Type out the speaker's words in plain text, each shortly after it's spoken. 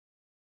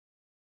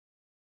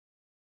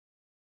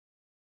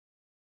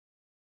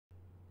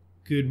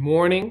Good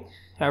morning,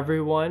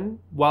 everyone.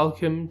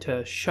 Welcome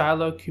to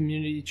Shiloh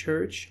Community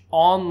Church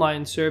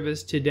online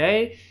service.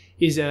 Today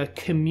is a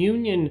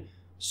Communion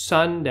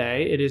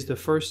Sunday. It is the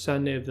first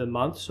Sunday of the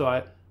month,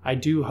 so I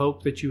do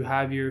hope that you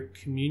have your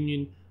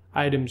communion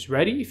items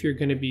ready. If you're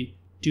going to be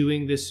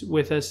doing this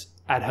with us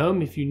at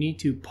home, if you need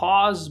to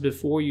pause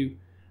before you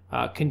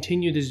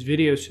continue this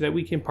video so that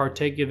we can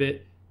partake of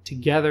it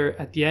together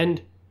at the end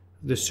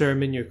of the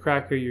sermon, your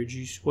cracker, your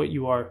juice, what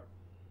you are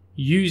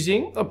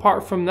using.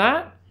 Apart from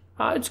that,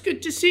 it's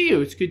good to see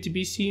you. It's good to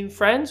be seeing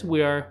friends.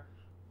 We are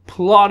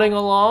plodding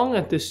along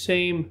at the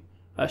same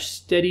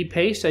steady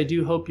pace. I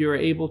do hope you're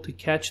able to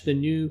catch the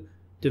new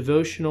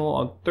devotional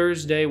on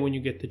Thursday when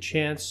you get the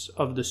chance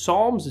of the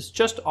Psalms. It's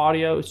just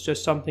audio. It's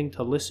just something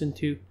to listen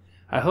to.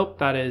 I hope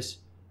that is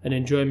an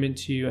enjoyment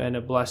to you and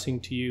a blessing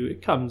to you.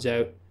 It comes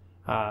out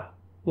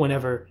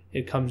whenever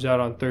it comes out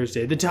on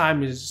Thursday. The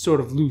time is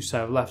sort of loose.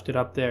 I've left it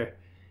up there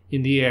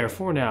in the air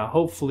for now.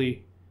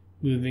 Hopefully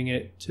moving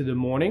it to the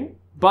morning.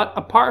 But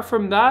apart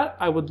from that,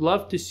 I would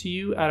love to see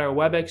you at our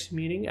WebEx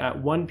meeting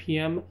at 1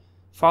 p.m.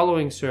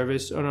 following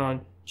service, and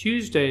on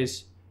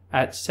Tuesdays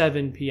at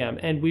 7 p.m.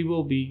 And we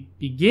will be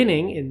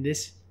beginning in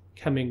this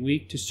coming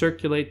week to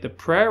circulate the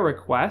prayer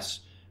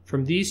requests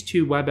from these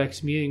two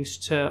WebEx meetings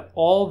to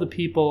all the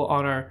people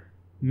on our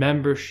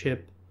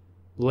membership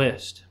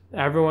list.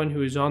 Everyone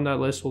who is on that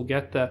list will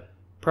get the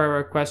prayer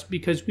request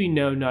because we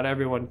know not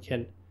everyone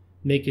can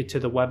make it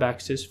to the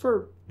WebExes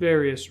for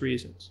various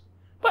reasons.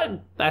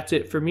 But that's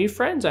it for me,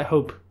 friends. I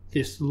hope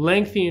this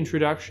lengthy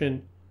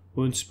introduction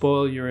won't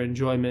spoil your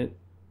enjoyment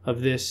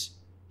of this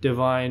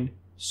divine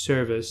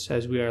service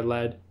as we are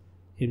led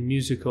in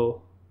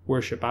musical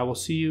worship. I will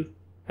see you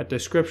at the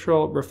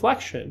scriptural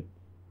reflection.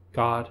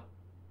 God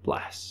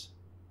bless.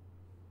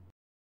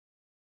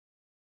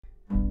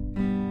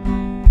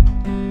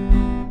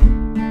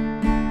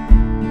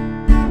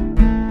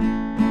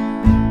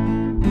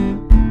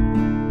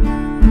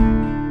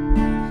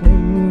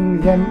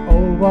 Sing them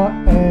over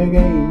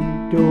again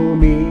to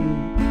me,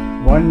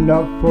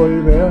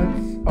 wonderful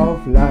words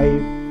of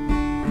life.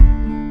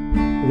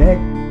 Let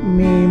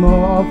me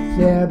more of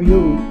their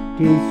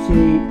beauty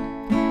see,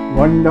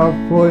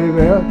 wonderful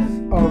words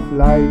of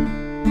life.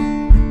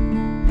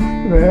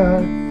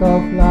 Words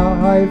of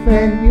life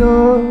and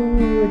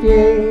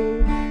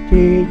beauty,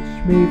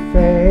 teach me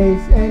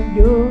faith and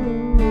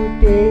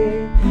duty.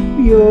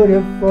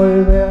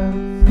 Beautiful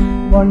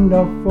words,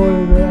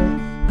 wonderful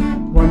words,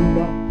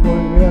 wonderful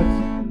words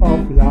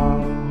of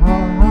life.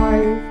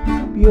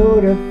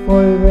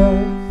 Beautiful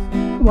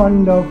words,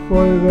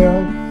 wonderful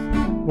words,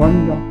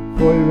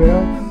 wonderful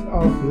words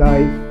of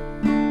life.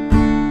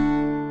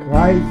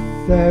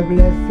 Christ the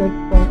blessed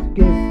was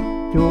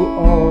gift to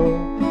all,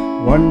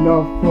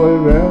 wonderful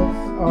words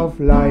of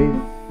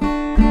life.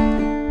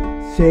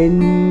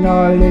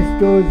 Sinner is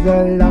to the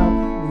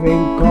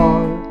loving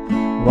call,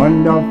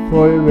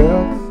 wonderful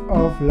words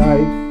of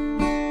life.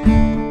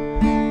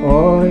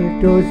 All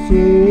to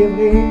see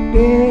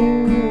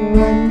redeemed,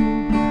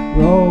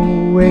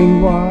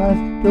 going was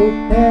to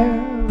heaven.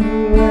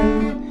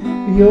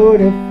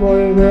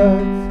 Beautiful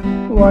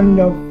words,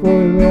 wonderful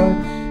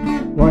words,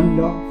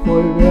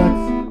 wonderful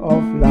words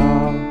of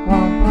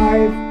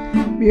life.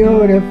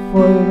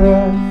 Beautiful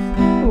words,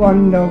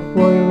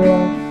 wonderful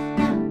words,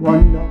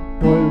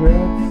 wonderful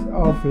words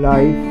of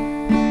life.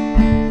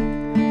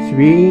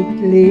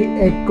 Sweetly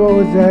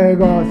echo the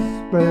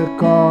gospel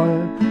call,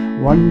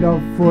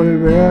 wonderful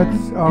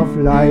words of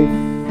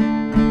life.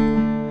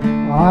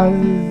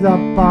 As a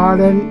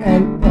pardon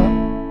and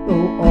to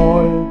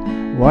all,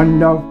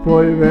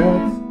 wonderful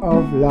words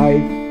of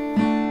life.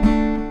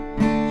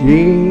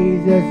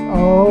 Jesus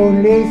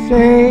only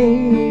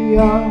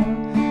Savior,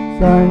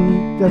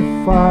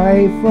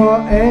 sanctified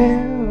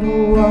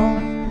forever.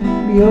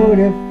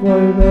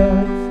 Beautiful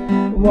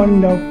words,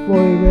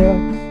 wonderful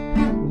words,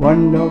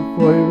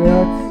 wonderful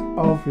words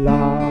of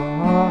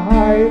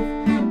life.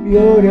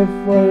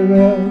 Beautiful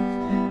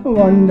words,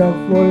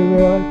 wonderful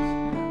words,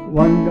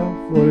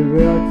 wonderful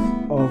words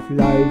of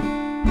life.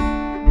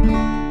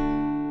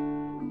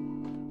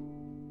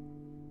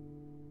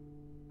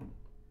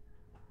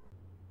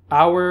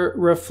 Our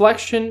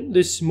reflection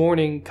this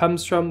morning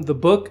comes from the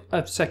book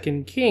of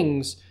 2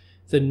 Kings,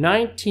 the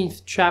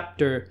 19th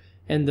chapter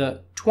and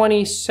the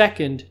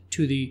 22nd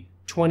to the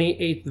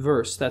 28th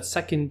verse. That's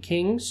 2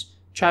 Kings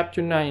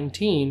chapter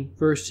 19,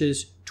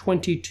 verses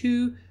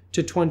 22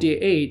 to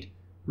 28,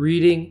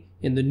 reading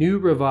in the New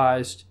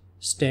Revised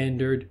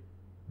Standard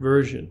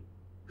Version.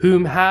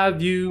 Whom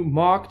have you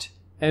mocked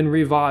and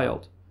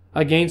reviled?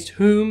 Against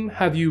whom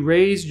have you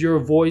raised your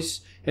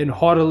voice and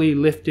haughtily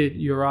lifted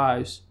your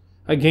eyes?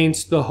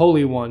 Against the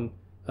Holy One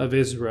of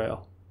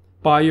Israel.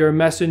 By your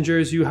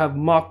messengers you have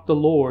mocked the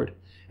Lord,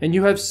 and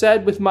you have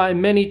said, with my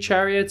many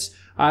chariots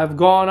I have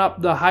gone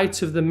up the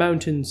heights of the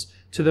mountains,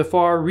 to the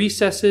far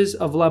recesses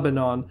of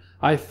Lebanon.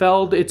 I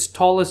felled its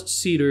tallest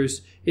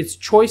cedars, its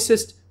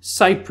choicest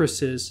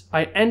cypresses.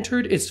 I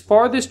entered its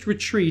farthest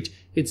retreat,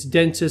 its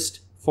densest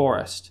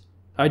forest.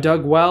 I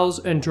dug wells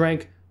and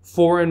drank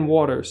foreign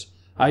waters.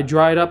 I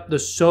dried up the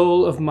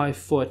sole of my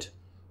foot,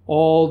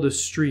 all the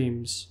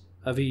streams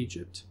of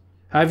Egypt.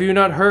 Have you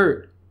not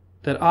heard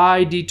that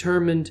I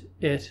determined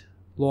it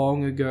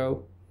long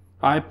ago?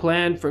 I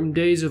planned from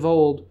days of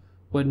old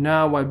what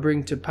now I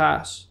bring to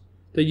pass,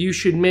 that you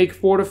should make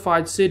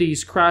fortified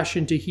cities crash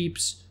into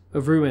heaps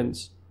of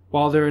ruins,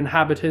 while their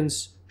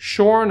inhabitants,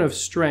 shorn of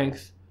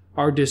strength,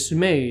 are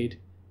dismayed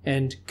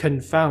and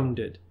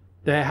confounded.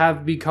 They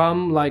have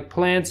become like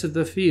plants of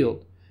the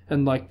field,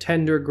 and like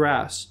tender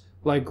grass,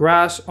 like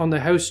grass on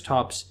the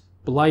housetops,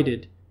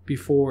 blighted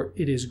before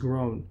it is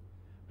grown.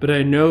 But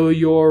I know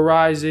your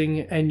rising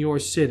and your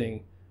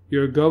sitting,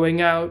 your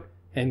going out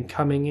and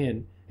coming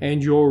in,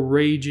 and your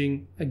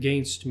raging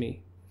against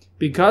me.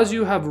 Because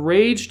you have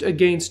raged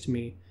against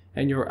me,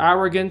 and your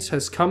arrogance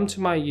has come to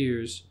my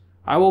ears,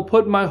 I will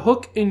put my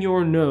hook in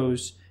your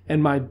nose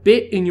and my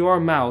bit in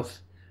your mouth,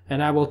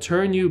 and I will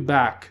turn you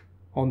back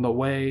on the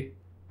way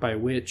by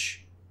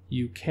which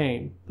you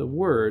came. The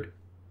word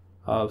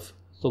of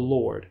the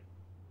Lord.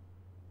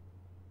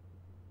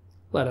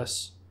 Let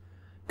us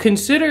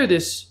consider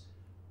this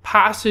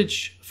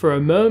passage for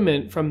a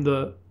moment from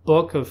the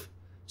book of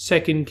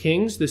 2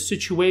 Kings. The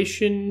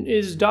situation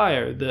is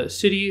dire. The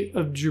city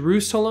of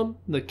Jerusalem,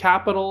 the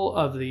capital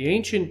of the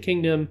ancient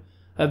kingdom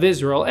of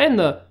Israel and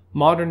the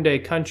modern-day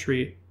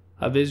country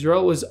of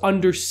Israel, was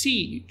under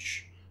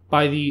siege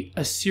by the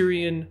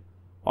Assyrian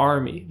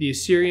army. The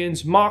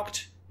Assyrians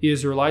mocked the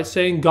Israelites,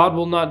 saying, God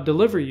will not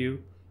deliver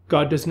you.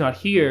 God does not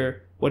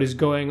hear what is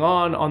going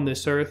on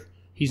this earth.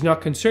 He's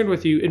not concerned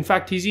with you. In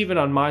fact, he's even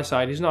on my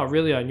side. He's not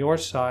really on your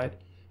side.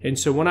 And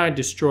so when I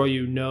destroy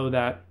you, know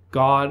that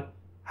God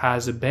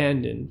has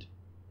abandoned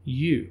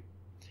you.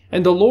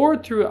 And the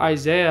Lord, through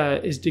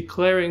Isaiah, is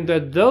declaring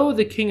that though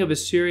the king of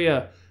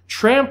Assyria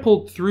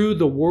trampled through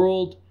the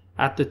world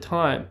at the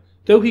time,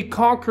 though he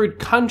conquered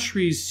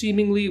countries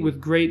seemingly with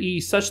great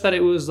ease, such that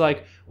it was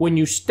like when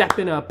you step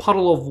in a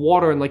puddle of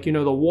water and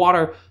the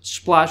water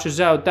splashes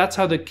out, that's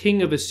how the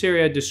king of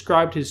Assyria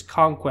described his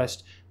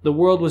conquest. The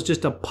world was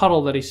just a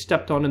puddle that he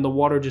stepped on and the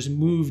water just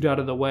moved out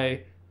of the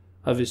way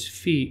of his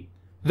feet.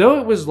 Though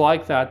it was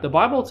like that, the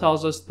Bible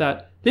tells us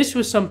that this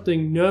was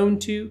something known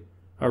to,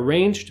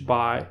 arranged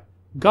by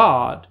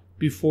God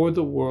before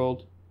the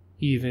world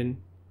even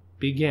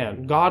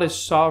began. God is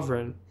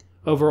sovereign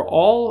over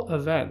all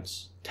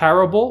events,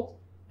 terrible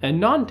and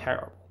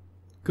non-terrible,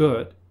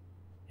 good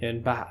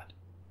and bad.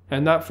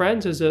 And that,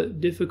 friends, is a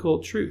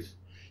difficult truth.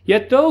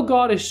 Yet though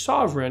God is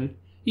sovereign,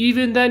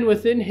 even then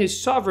within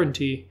his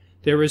sovereignty,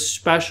 there is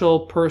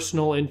special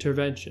personal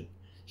intervention.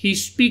 He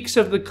speaks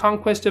of the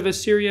conquest of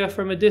Assyria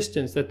from a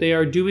distance, that they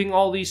are doing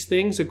all these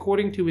things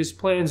according to his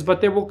plans, but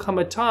there will come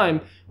a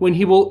time when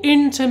he will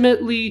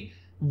intimately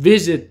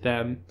visit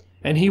them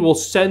and he will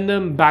send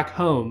them back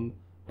home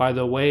by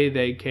the way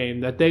they came,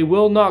 that they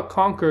will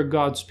conquer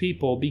God's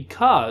people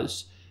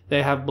because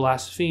they have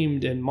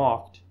blasphemed and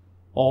mocked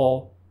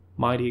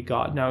Almighty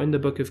God. Now, in the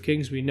book of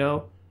Kings, we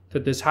know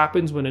that this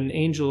happens when an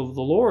angel of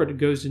the Lord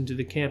goes into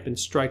the camp and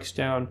strikes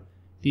down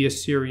the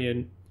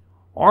Assyrian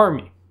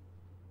army.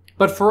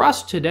 But for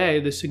us today,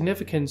 the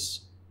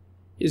significance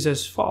is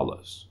as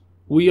follows.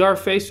 We are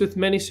faced with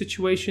many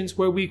situations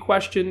where we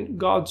question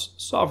God's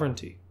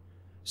sovereignty.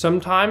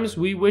 Sometimes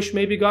we wish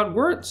maybe God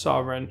weren't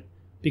sovereign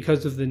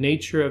because of the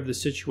nature of the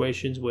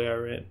situations we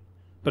are in.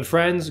 But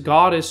friends,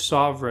 God is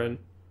sovereign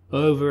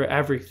over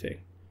everything.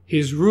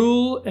 His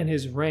rule and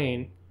his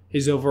reign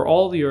is over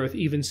all the earth.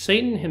 Even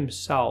Satan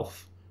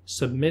himself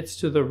submits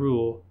to the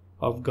rule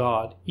of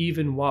God,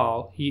 even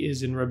while he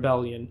is in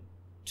rebellion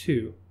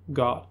to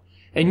God.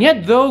 And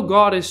yet, though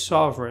God is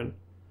sovereign,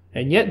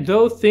 and yet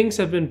though things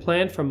have been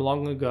planned from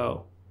long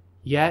ago,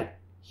 yet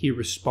he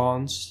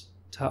responds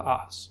to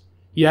us.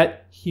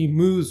 Yet he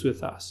moves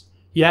with us.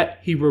 Yet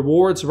he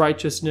rewards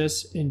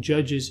righteousness and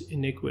judges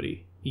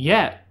iniquity.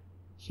 Yet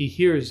he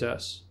hears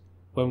us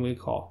when we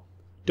call.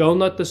 Don't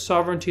let the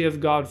sovereignty of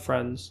God,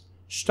 friends,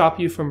 stop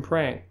you from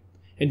praying.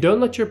 And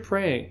don't let your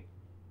praying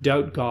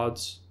doubt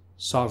God's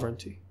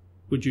sovereignty.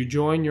 Would you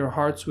join your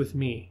hearts with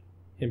me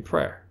in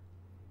prayer?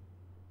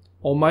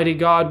 Almighty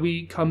God,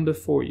 we come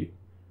before you.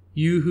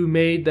 You who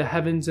made the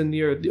heavens and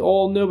the earth, the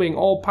all-knowing,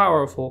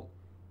 all-powerful,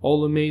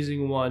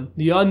 all-amazing one,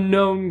 the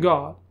unknown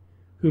God,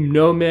 whom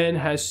no man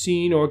has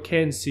seen or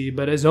can see,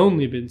 but has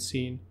only been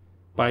seen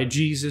by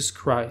Jesus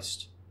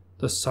Christ,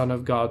 the Son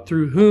of God,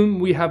 through whom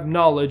we have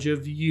knowledge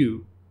of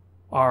you,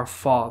 our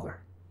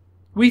Father.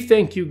 We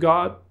thank you,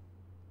 God.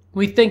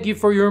 We thank you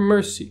for your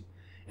mercy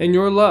and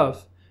your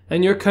love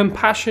and your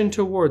compassion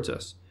towards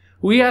us.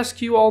 We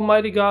ask you,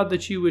 Almighty God,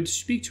 that you would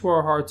speak to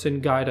our hearts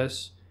and guide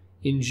us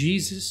in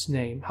Jesus'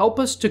 name. Help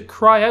us to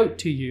cry out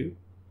to you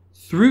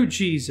through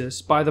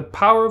Jesus by the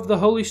power of the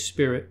Holy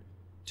Spirit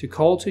to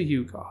call to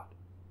you, God.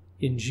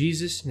 In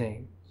Jesus'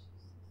 name,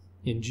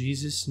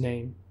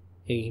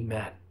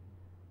 amen.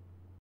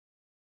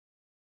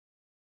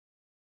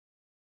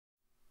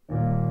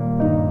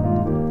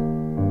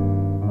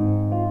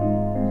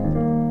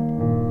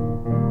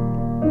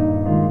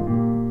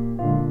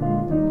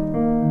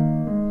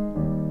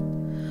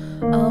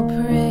 All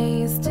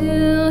praise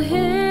to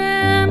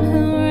him.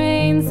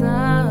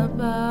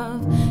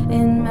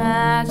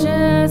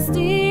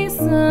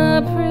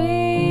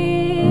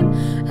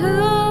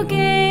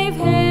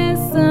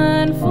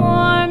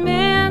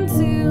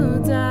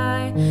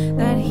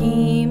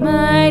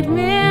 right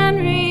man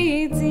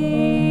redeem.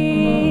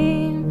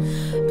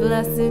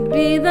 Blessed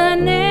be the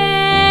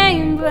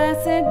name,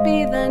 blessed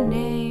be the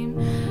name,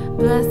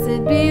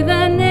 blessed be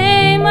the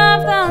name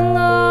of the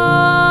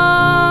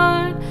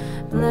Lord.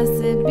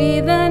 Blessed be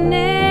the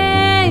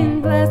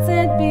name,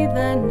 blessed be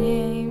the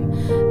name,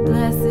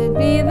 blessed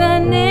be the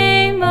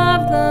name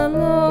of the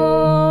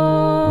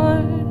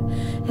Lord.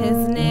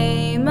 His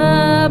name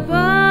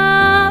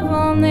above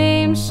all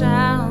names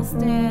shall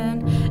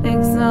stand,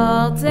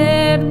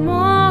 exalted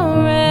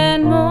more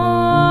and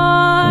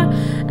more,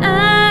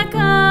 at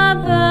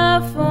God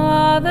the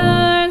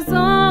Father's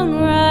own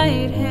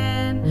right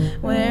hand,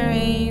 where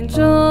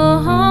angel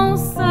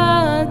hosts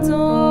adore.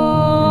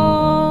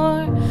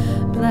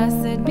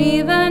 Blessed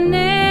be the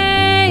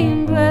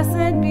name,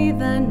 blessed be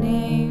the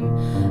name,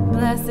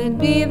 blessed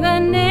be the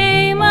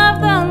name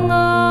of the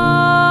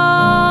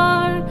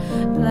Lord.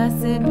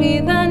 Blessed be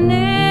the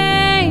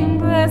name,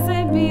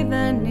 blessed be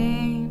the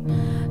name,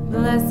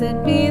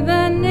 blessed be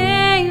the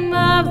name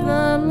of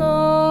the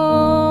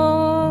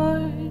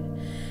Lord.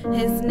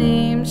 His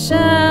name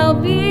shall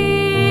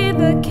be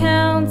the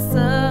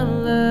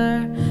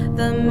Counselor,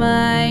 the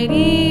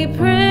mighty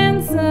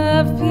Prince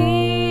of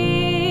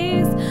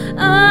Peace,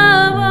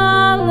 of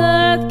all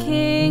earth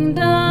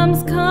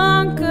kingdoms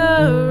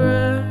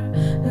conqueror,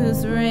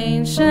 whose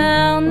reign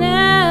shall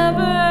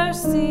never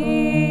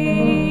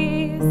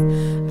cease.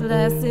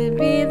 Blessed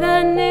be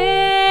the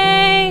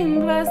name,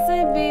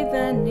 blessed be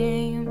the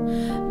name,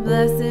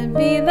 blessed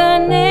be the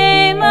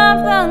name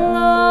of the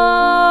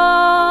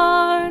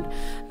Lord.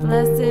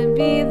 Blessed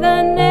be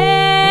the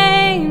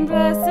name,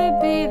 blessed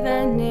be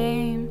the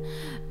name,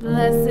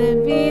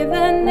 blessed be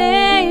the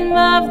name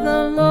of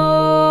the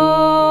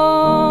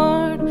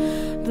Lord.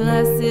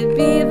 Blessed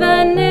be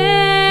the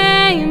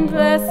name,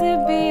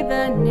 blessed be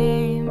the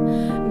name,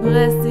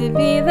 blessed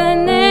be the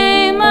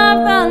name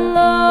of the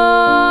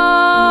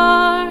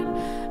Lord.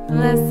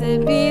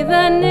 Blessed be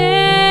the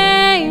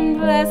name,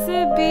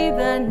 blessed be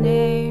the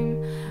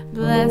name,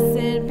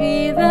 blessed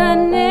be the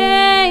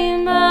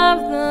name of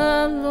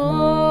the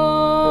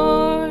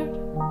Lord.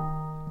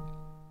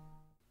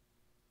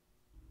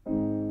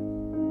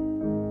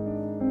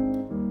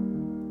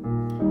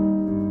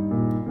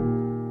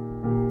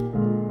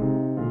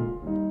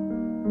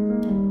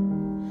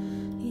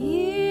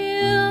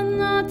 Yield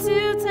not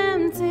to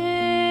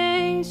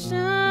temptation,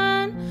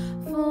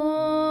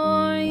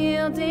 for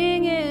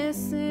yielding is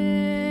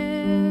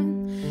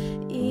sin.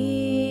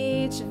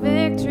 Each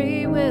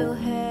victory will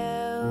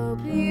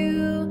help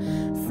you,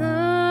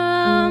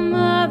 some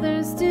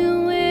others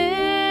to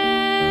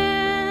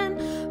win.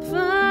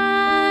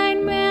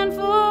 Find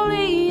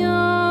manfully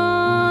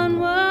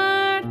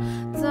onward,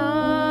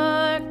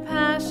 dark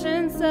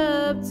passions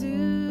subdue.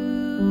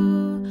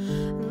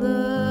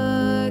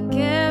 Look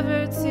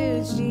ever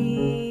to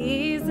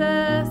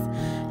Jesus,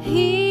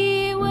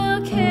 He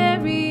will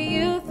carry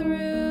you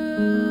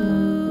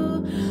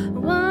through.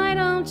 Why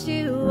don't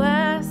you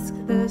ask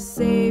the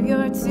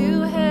Savior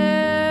to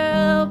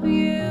help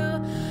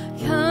you,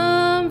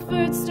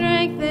 comfort,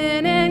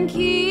 strengthen, and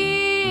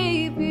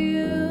keep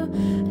you?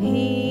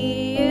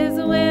 He is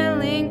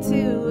willing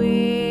to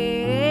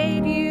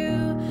aid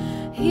you.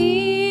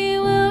 He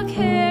will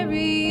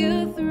carry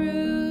you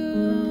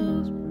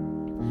through.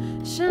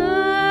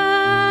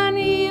 Shun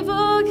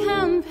evil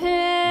companions,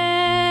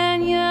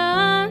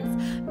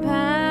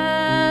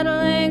 bad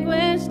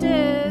language,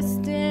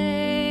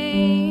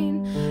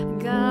 disdain.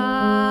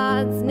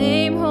 God's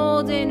name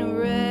hold in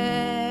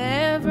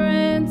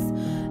reverence,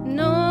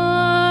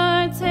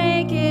 nor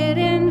take it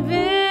in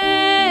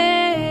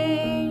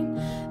vain.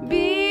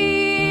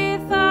 Be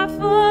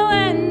thoughtful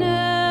and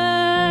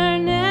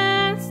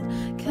earnest,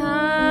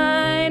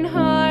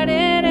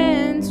 kind-hearted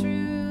and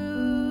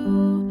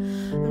true.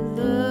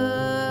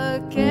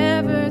 Look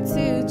ever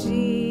to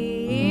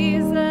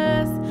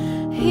Jesus,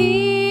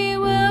 He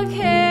will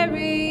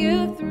carry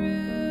you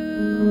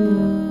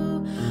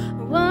through.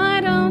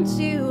 Why don't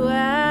you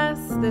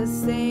ask the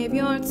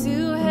Savior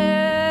to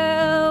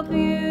help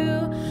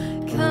you,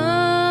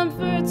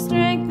 comfort,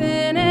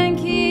 strengthen, and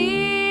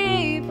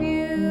keep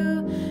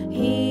you?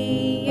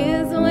 He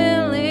is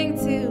willing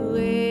to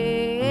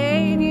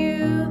aid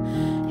you.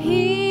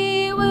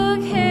 He will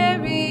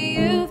carry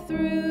you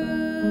through.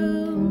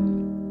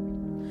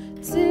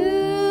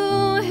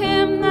 To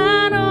Him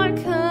that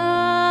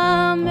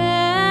o'ercometh,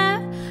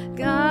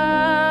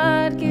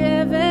 God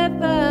giveth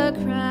the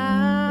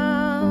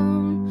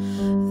crown.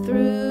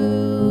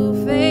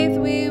 Through faith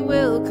we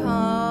will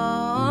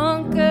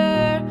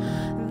conquer,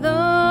 though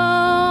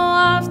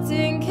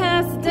often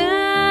cast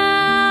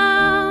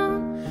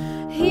down.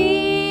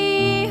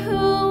 He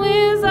who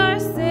is our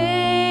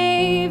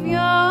Savior,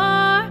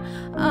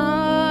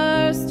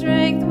 our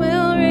strength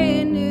will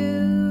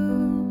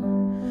renew.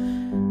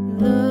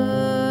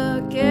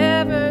 Look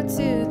ever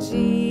to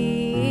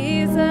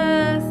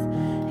Jesus,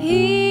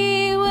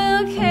 He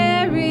will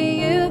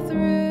carry you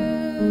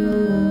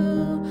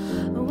through.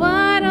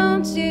 Why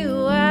don't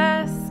you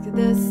ask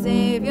the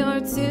Savior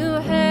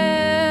to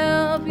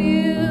help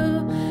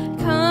you,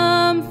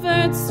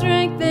 comfort,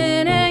 strengthen,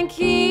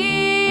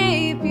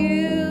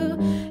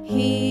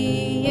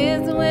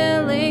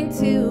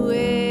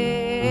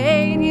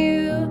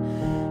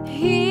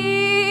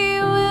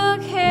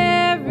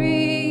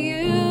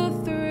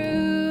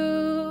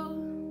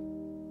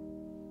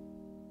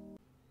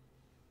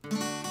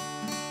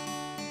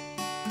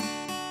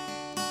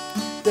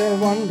 The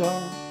wonder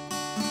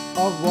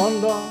of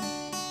wonder,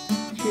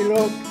 she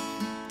looked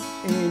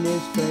in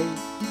his face.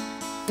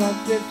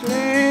 Such a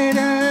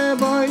little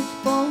boy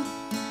spoke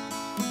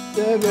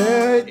the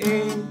word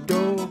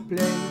into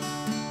place.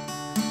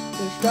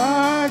 The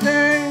stars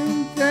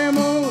and the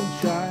moon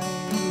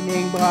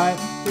shining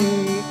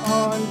brightly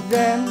on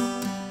them.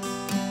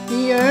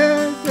 The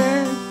earth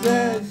and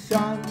the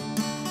sun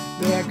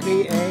were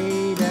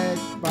created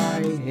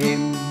by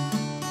him.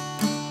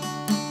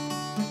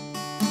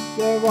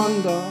 The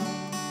wonder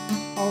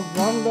of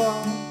wonder,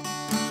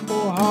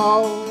 oh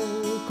how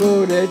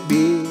could it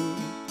be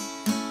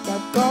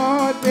that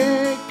God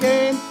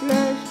became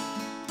flesh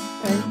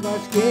and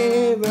was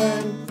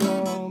given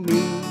for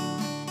me?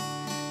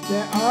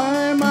 The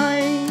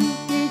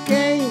Almighty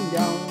came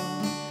down,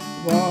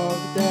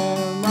 walked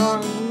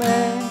among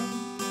men.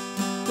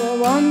 The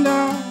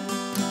wonder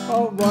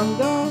of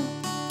wonder,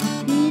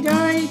 he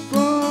died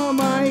for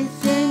my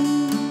sin.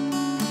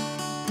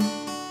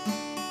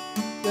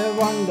 The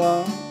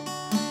wonder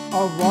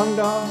of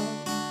wonder,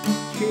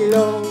 she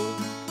looked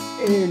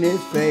in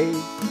his face.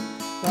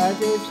 But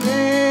his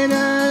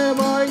little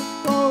boy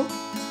spoke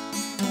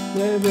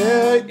the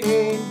word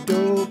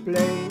into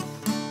place.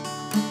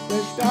 The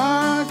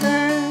stars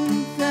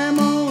and the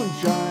moon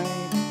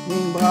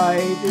shining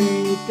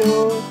brightly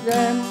to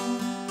them.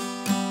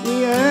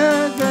 The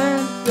earth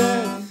and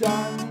the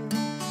sun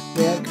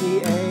were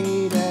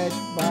created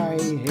by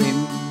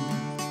him.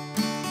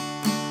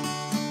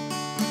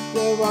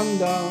 The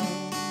wonder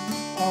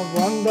of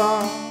wonder,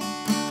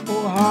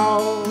 oh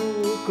how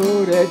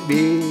could it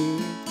be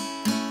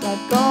that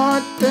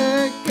God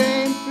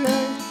became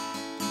flesh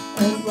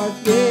and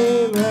was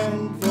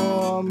given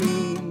for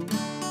me?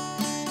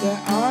 The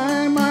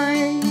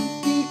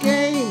Almighty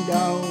came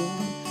down,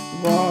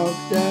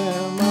 walked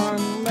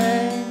among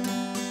men.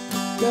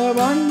 The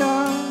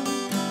wonder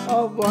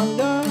of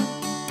wonder,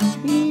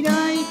 he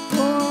died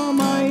for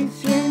my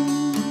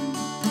sin.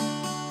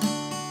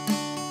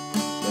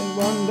 The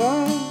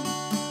wonder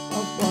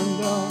of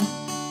wonder,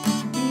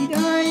 he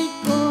died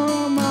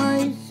for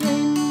my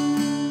sin.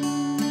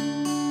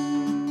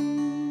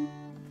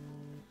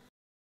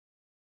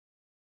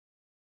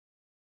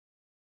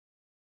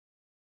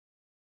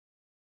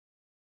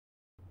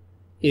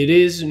 It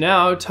is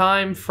now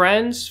time,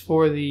 friends,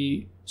 for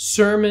the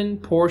sermon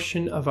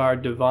portion of our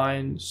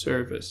divine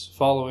service.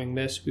 Following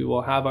this, we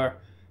will have our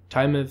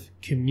time of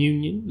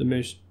communion, the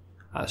most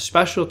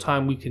special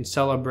time we can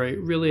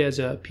celebrate really as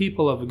a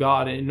people of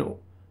God,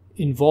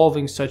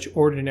 involving such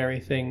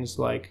ordinary things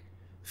like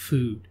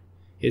food.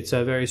 It's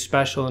a very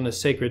special and a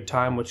sacred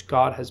time which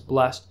God has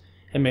blessed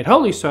and made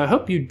holy, so I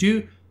hope you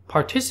do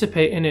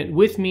participate in it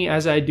with me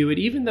as I do it.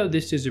 Even though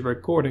this is a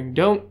recording,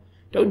 don't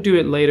do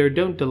it later,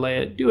 don't delay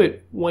it. Do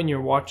it when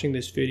you're watching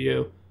this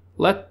video.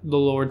 Let the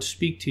Lord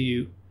speak to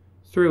you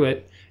through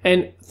it.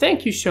 And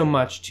thank you so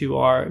much to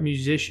our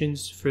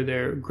musicians for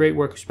their great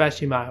work,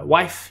 especially my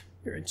wife.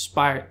 You're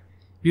inspired.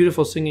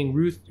 Beautiful singing.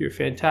 Ruth, you're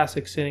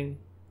fantastic singing.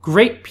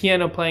 Great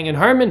piano playing. And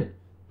Herman,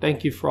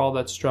 thank you for all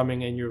that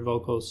strumming and your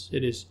vocals.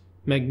 It is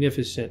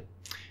magnificent.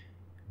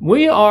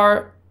 We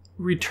are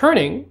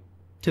returning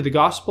to the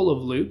Gospel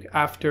of Luke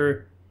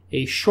after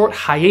a short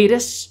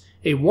hiatus,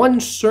 a one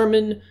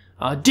sermon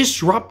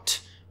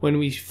disrupt when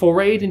we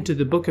forayed into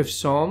the book of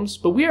Psalms.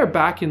 But we are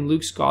back in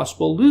Luke's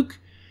Gospel, Luke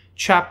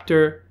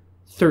chapter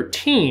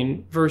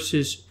 13,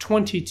 verses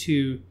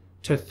 22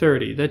 to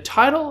 30. The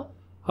title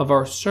of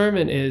our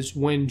sermon is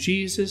When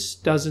Jesus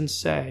Doesn't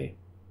Say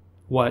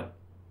What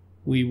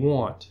We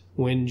Want.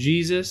 When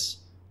Jesus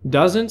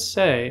doesn't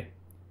say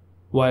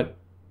what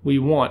we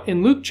want.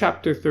 In Luke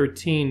chapter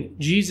 13,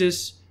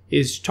 Jesus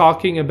is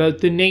talking about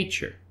the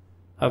nature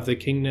of the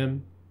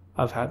kingdom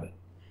of heaven.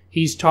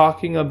 He's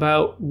talking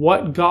about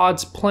what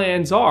God's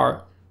plans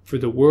are for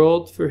the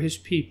world, for his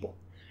people.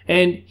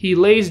 And he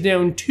lays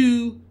down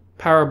two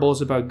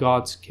parables about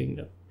God's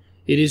kingdom.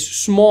 It is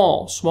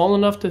small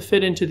enough to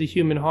fit into the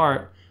human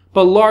heart,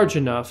 but large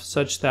enough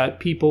such that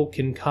people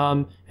can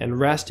come and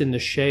rest in the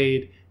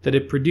shade that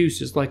it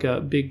produces like a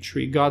big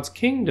tree. God's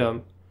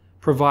kingdom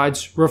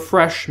provides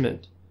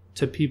refreshment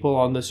to people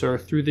on this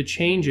earth through the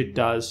change it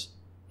does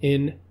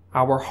in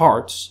our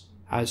hearts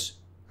as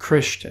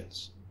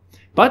Christians.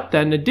 But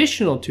then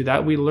additional to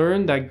that, we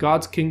learn that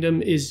God's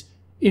kingdom is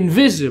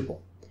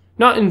invisible.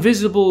 Not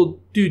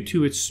invisible due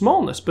to its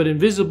smallness, but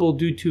invisible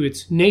due to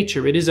its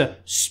nature. It is a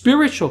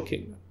spiritual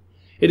kingdom.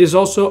 It is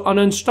also an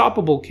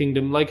unstoppable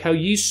kingdom, like how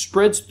yeast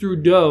spreads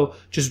through dough,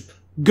 just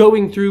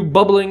going through,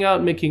 bubbling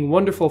out, making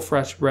wonderful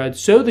fresh bread.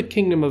 So the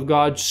kingdom of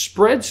God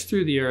spreads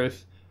through the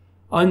earth,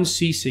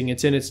 unceasing.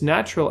 It's in its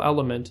natural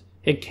element.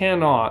 It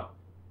cannot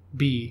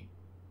be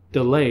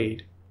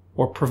delayed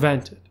or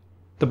prevented.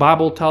 The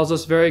Bible tells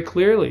us very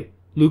clearly,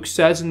 Luke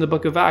says in the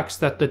book of Acts,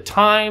 that the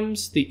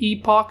times, the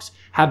epochs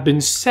have been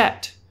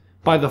set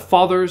by the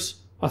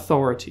Father's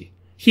authority.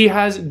 He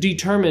has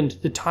determined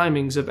the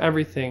timings of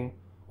everything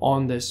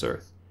on this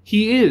earth.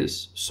 He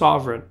is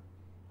sovereign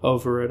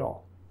over it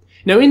all.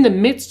 Now, in the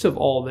midst of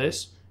all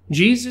this,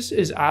 Jesus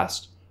is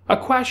asked a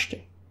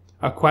question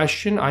a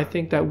question I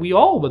think that we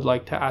all would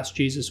like to ask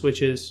Jesus,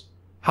 which is,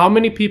 how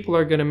many people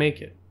are going to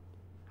make it?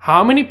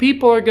 How many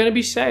people are going to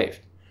be saved?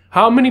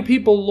 How many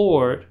people,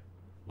 Lord,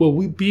 will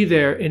we be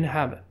there in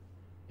heaven?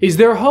 Is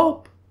there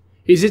hope?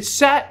 Is it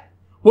set?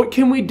 What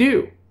can we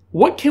do?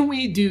 What can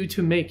we do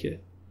to make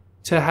it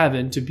to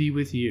heaven to be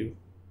with you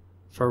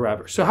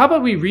forever? So how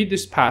about we read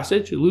this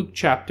passage, Luke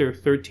chapter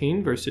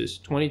 13, verses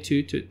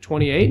 22 to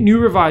 28, New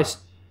Revised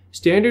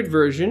Standard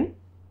Version.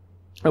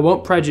 I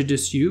won't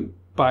prejudice you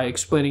by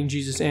explaining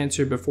Jesus'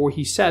 answer before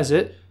he says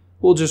it.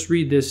 We'll just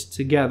read this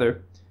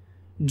together.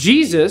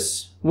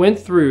 Jesus went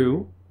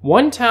through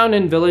one town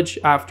and village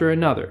after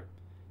another,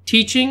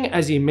 teaching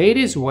as he made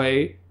his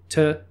way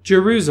to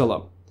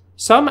Jerusalem.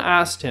 Someone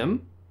asked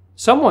him,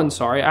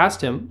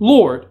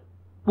 Lord,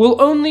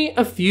 will only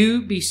a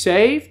few be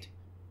saved?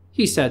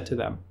 He said to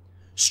them,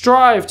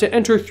 strive to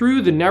enter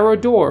through the narrow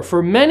door,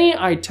 for many,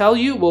 I tell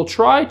you, will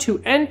try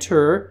to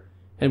enter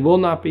and will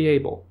not be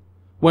able.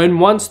 When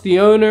once the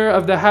owner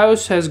of the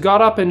house has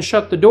got up and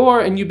shut the door,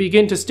 and you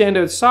begin to stand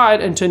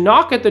outside and to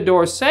knock at the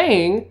door,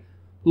 saying,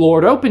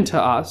 Lord, open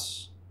to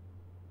us,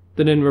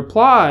 then in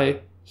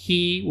reply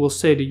he will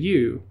say to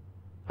you,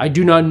 I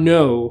do not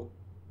know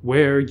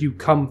where you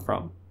come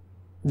from.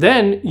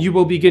 Then you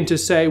will begin to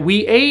say,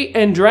 we ate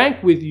and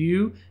drank with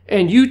you,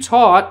 and you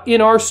taught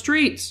in our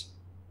streets.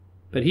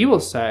 But he will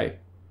say,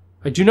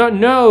 I do not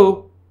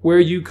know where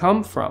you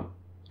come from.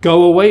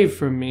 Go away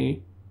from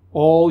me,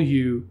 all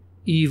you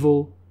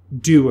evil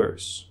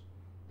doers.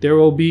 There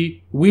will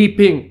be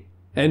weeping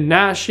and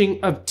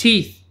gnashing of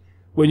teeth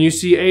when you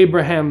see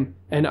Abraham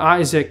and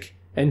Isaac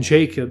and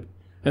Jacob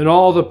and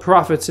all the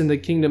prophets in the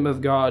kingdom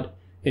of God,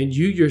 and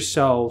you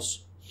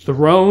yourselves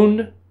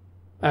thrown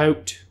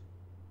out.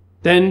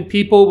 Then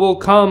people will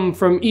come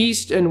from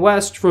east and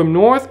west, from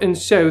north and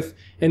south,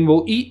 and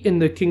will eat in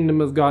the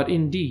kingdom of God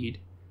indeed.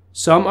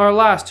 Some are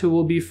last who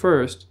will be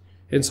first,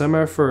 and some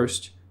are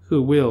first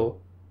who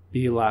will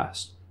be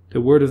last. The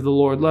word of the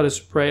Lord. Let us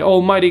pray.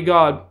 Almighty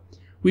God,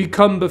 we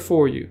come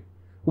before you.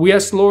 We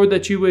ask, Lord,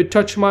 that you would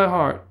touch my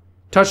heart,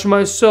 touch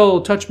my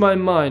soul, touch my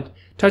mind,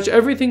 touch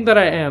everything that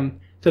I am,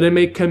 that I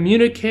may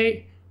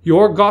communicate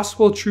your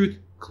gospel truth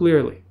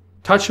clearly.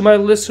 Touch my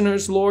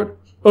listeners, Lord.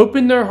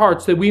 Open their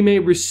hearts that we may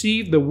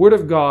receive the word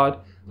of God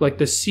like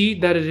the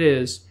seed that it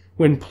is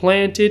when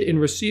planted in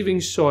receiving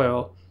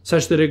soil,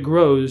 such that it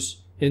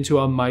grows into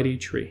a mighty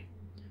tree.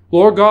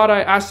 Lord God,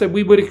 I ask that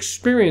we would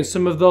experience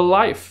some of the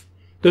life,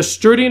 the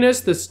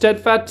sturdiness, the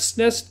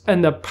steadfastness,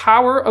 and the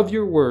power of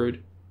your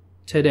word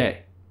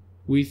today.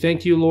 We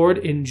thank you, Lord,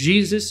 in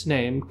Jesus'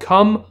 name.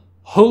 Come,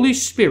 Holy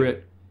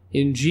Spirit,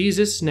 in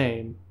Jesus'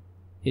 name.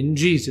 In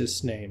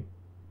Jesus' name.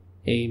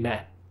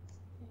 Amen.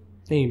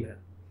 Amen.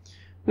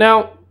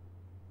 Now,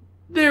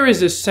 there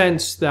is a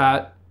sense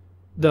that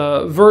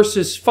the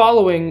verses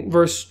following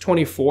verse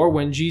 24,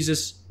 when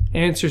Jesus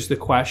answers the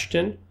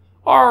question,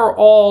 are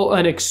all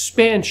an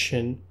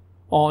expansion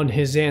on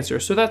his answer.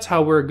 So that's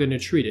how we're going to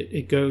treat it.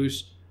 It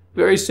goes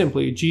very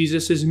simply.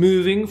 Jesus is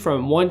moving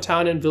from one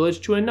town and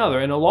village to another,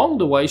 and along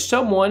the way,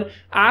 someone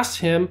asks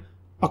him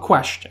a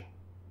question.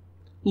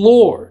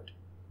 Lord,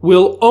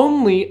 will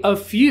only a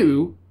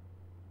few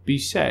be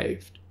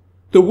saved?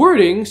 The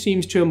wording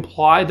seems to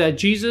imply that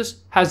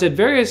Jesus has at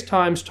various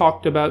times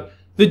talked about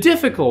the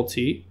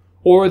difficulty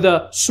or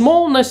the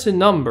smallness in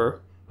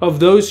number of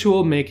those who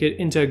will make it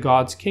into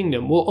God's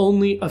kingdom. Will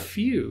only a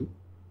few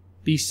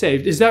be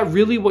saved? Is that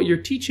really what you're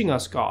teaching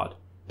us, God?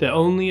 That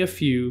only a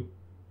few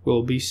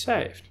will be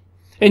saved?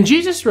 And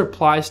Jesus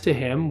replies to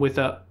him with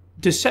a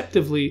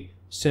deceptively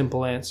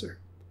simple answer.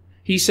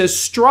 He says,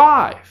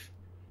 strive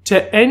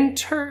to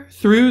enter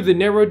through the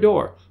narrow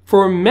door.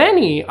 For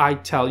many, I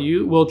tell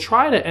you, will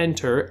try to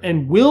enter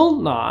and will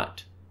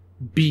not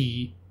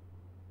be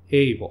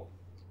able.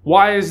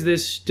 Why is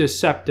this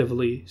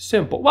deceptively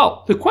simple?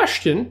 Well, the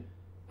question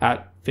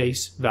at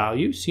face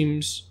value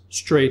seems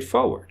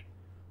straightforward.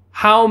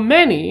 How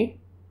many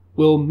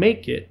will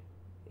make it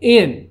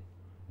in?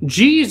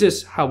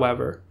 Jesus,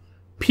 however,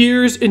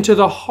 peers into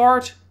the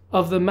heart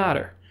of the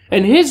matter,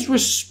 and his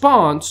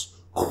response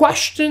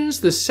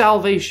questions the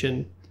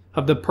salvation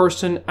of the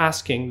person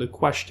asking the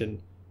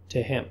question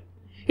to him.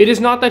 It is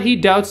not that he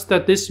doubts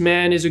that this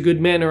man is a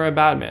good man or a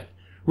bad man.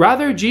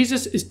 Rather,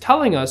 Jesus is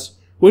telling us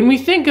when we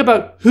think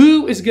about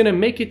who is going to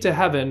make it to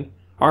heaven,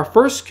 our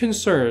first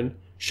concern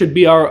should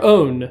be our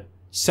own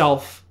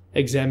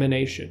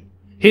self-examination.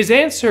 His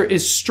answer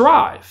is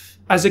strive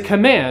as a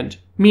command,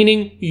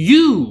 meaning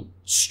you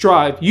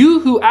strive. You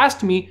who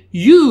asked me,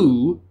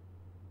 you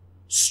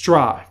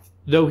strive.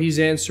 Though he's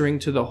answering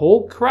to the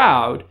whole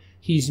crowd,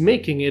 he's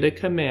making it a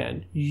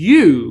command.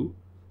 You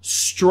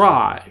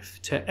strive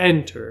to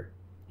enter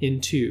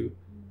into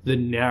the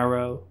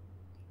narrow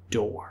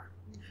door.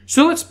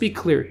 So let's be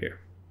clear here.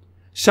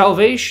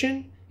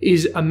 Salvation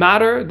is a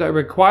matter that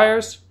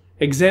requires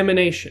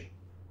examination.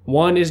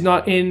 One is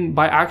not in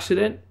by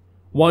accident.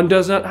 One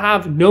does not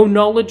have no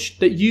knowledge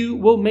that you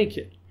will make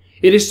it.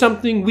 It is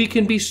something we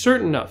can be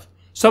certain of,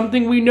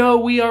 something we know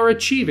we are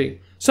achieving,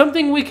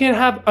 something we can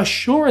have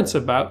assurance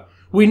about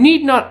We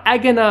need not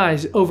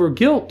agonize over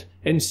guilt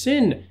and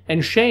sin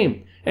and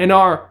shame and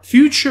our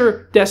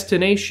future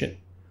destination.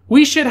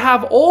 We should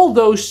have all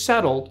those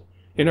settled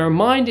in our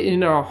mind and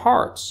in our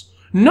hearts.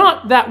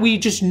 Not that we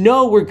just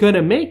know we're going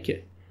to make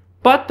it,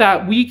 but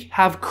that we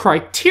have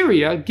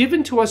criteria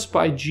given to us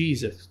by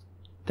Jesus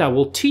that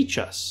will teach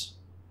us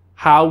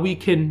how we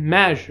can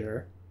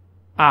measure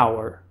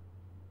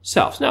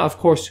ourselves. Now, of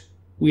course,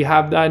 we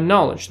have that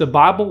knowledge. The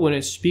Bible, when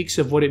it speaks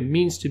of what it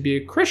means to be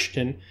a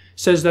Christian,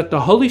 says that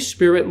the Holy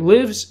Spirit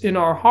lives in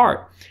our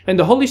heart. And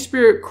the Holy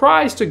Spirit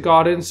cries to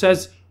God and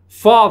says,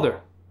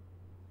 Father,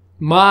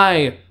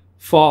 my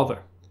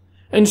Father.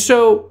 And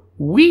so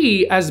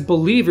we as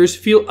believers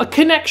feel a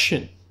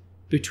connection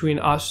between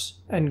us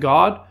and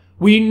God.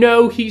 We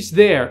know He's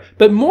there.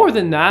 But more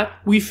than that,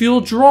 we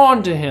feel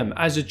drawn to Him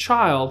as a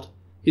child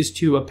is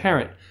to a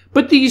parent.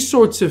 But these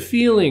sorts of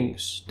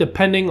feelings,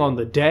 depending on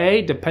the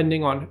day,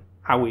 depending on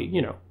how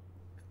we,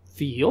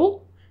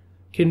 feel,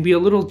 can be a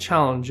little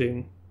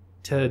challenging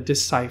to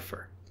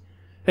decipher.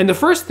 And the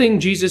first thing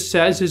Jesus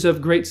says is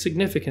of great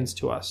significance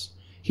to us.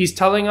 He's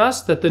telling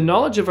us that the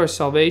knowledge of our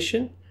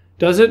salvation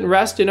doesn't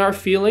rest in our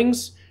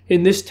feelings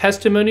in this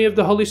testimony of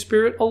the Holy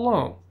Spirit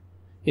alone.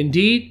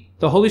 Indeed,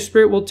 the Holy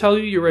Spirit will tell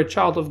you you're a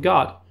child of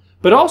God.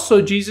 But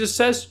also, Jesus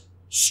says,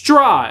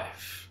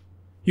 strive.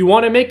 You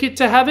want to make it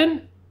to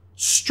heaven?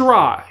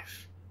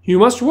 Strive. You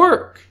must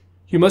work.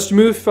 You must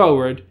move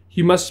forward.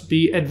 You must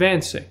be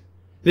advancing.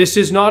 This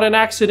is not an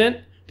accident.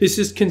 This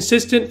is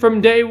consistent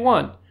from day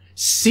one.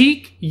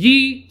 Seek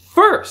ye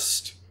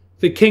first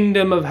the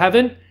kingdom of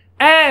heaven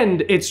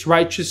and its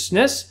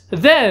righteousness,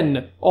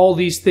 then all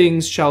these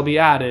things shall be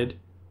added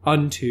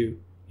unto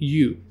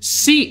you.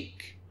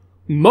 Seek,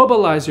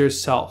 mobilize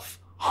yourself,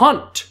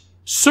 hunt,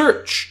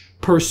 search,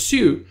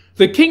 pursue.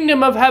 The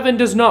kingdom of heaven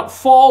does not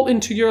fall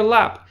into your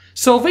lap.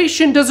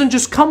 Salvation doesn't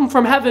just come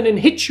from heaven and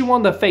hit you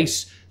on the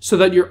face so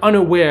that you're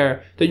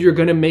unaware that you're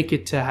going to make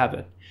it to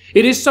heaven.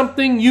 It is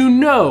something you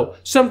know,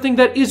 something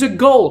that is a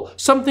goal,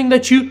 something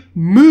that you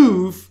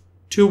move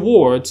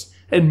towards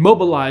and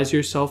mobilize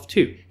yourself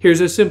to.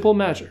 Here's a simple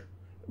measure.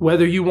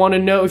 Whether you want to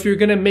know if you're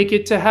going to make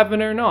it to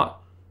heaven or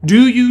not.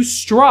 Do you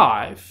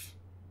strive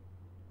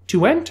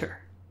to enter?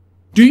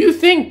 Do you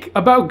think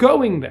about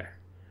going there?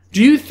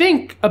 Do you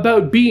think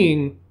about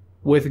being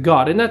with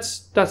God? And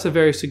that's a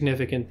very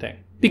significant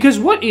thing. Because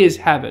what is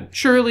heaven?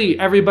 Surely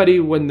everybody,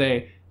 when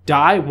they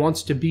die,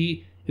 wants to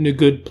be in a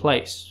good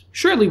place.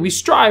 Surely we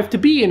strive to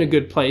be in a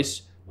good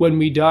place when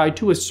we die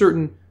to a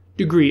certain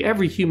degree.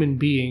 Every human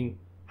being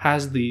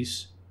has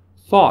these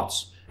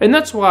thoughts. And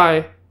that's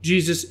why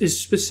Jesus is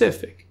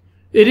specific.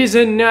 It is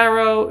a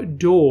narrow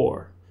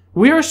door.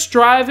 We are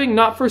striving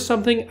not for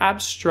something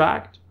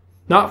abstract,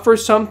 not for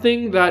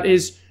something that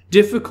is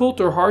difficult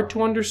or hard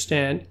to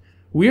understand.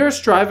 We are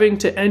striving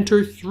to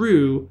enter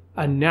through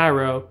a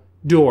narrow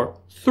door.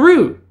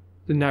 Through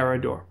the narrow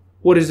door.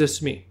 What does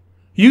this mean?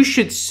 You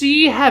should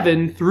see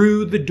heaven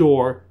through the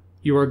door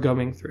you are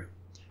going through.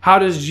 How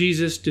does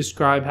Jesus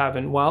describe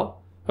heaven?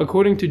 Well,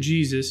 according to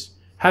Jesus,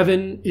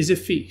 heaven is a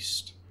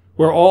feast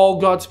where all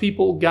God's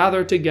people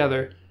gather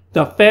together,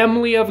 the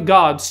family of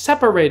God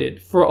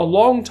separated for a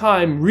long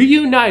time,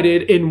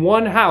 reunited in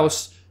one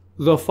house,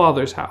 the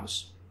Father's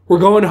house. We're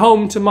going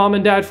home to mom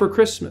and dad for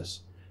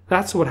Christmas.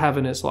 That's what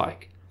heaven is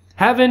like.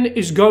 Heaven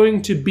is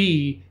going to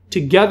be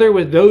together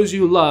with those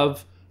you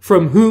love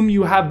from whom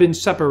you have been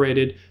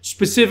separated,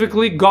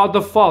 specifically God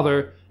the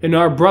Father and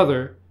our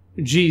brother,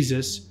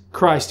 Jesus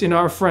Christ, and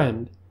our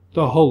friend,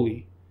 the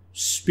Holy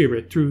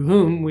Spirit, through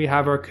whom we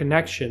have our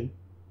connection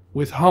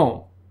with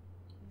home.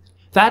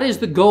 That is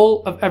the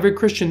goal of every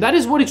Christian. That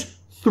is what is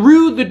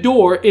through the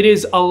door. It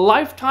is a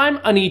lifetime,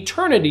 an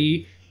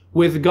eternity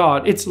with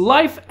God. It's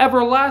life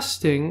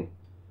everlasting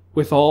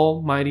with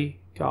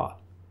Almighty God.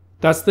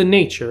 That's the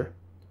nature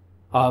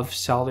of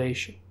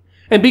salvation.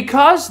 And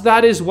because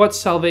that is what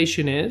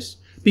salvation is,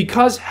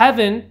 because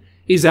heaven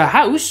is a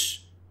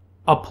house,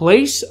 a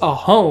place, a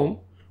home,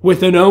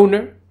 with an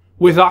owner,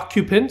 with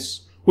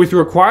occupants, with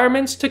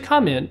requirements to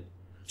come in,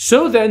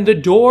 so then the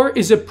door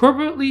is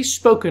appropriately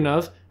spoken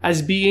of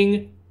as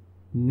being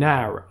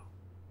narrow.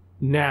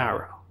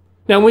 Narrow.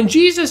 Now, when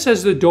Jesus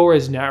says the door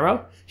is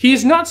narrow, He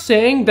is not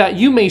saying that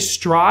you may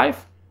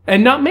strive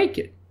and not make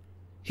it.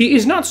 He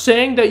is not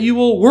saying that you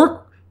will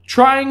work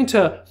trying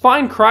to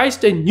find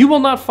Christ and you will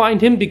not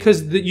find Him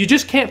because you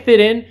just can't fit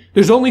in.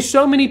 There's only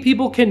so many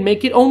people can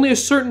make it, only a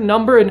certain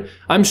number, and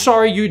I'm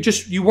sorry,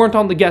 you weren't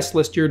on the guest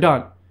list, you're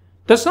done.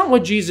 That's not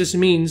what Jesus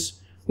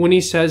means when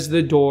He says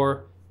the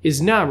door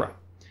is narrow.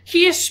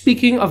 He is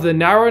speaking of the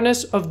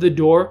narrowness of the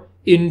door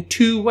in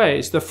two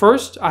ways. The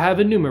first I have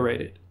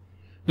enumerated.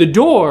 The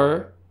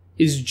door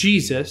is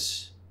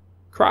Jesus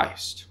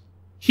Christ.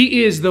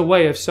 He is the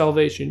way of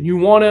salvation. You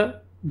want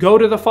to go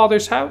to the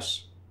Father's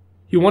house?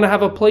 You want to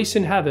have a place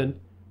in heaven?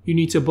 You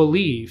need to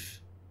believe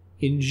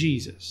in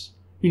Jesus.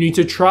 You need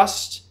to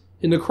trust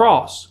in the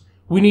cross.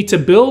 We need to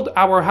build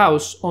our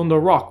house on the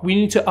rock. We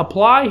need to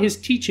apply His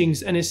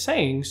teachings and His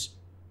sayings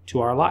to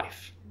our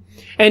life.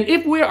 And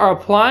if we are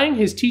applying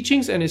His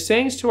teachings and His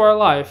sayings to our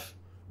life,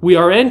 We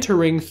are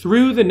entering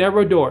through the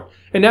narrow door.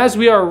 And as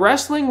we are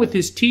wrestling with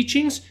his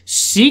teachings,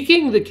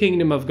 seeking the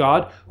kingdom of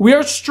God, we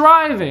are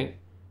striving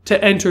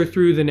to enter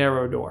through the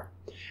narrow door.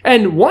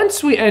 And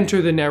once we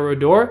enter the narrow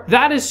door,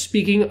 that is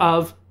speaking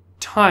of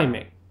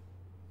timing.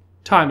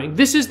 Timing.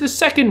 This is the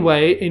second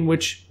way in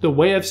which the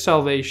way of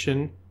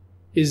salvation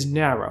is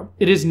narrow.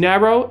 It is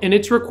narrow in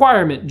its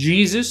requirement.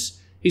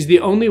 Jesus is the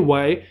only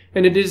way,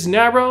 and it is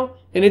narrow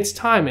in its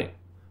timing.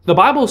 The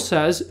Bible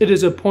says it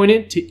is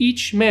appointed to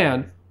each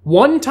man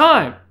one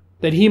time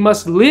that he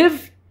must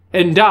live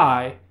and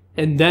die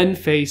and then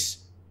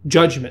face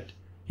judgment.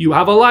 You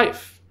have a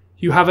life,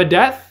 you have a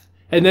death,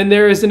 and then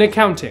there is an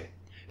accounting.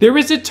 There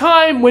is a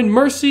time when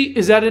mercy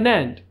is at an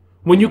end,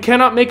 when you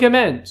cannot make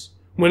amends,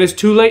 when it's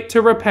too late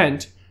to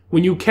repent,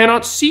 when you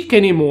cannot seek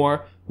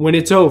anymore, when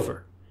it's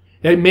over.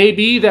 It may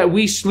be that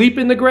we sleep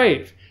in the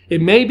grave.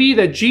 It may be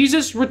that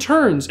Jesus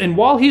returns, and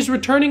while he's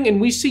returning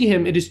and we see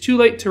him, it is too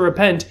late to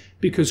repent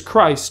because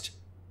Christ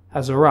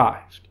has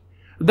arrived.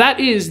 That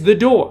is the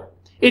door.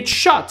 It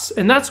shuts,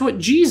 and that's what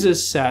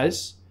Jesus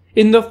says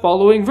in the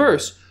following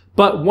verse.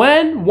 But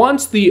when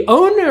once the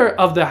owner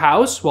of the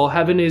house, well,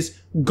 heaven is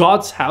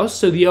God's house,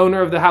 so the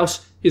owner of the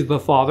house is the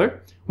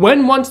Father.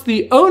 When once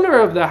the owner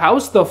of the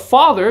house, the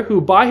Father,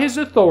 who by his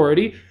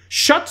authority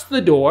shuts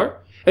the door,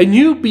 and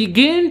you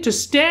begin to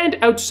stand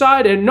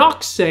outside and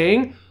knock,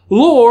 saying,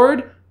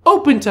 Lord,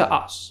 open to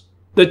us.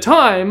 The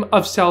time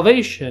of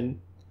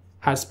salvation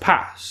has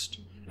passed,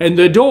 and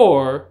the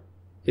door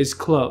is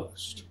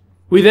closed.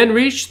 We then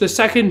reach the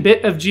second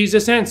bit of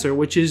Jesus' answer,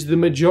 which is the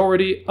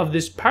majority of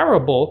this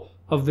parable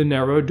of the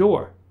narrow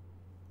door.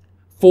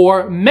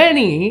 For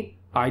many,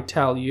 I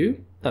tell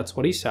you, that's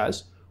what he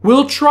says,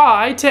 will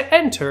try to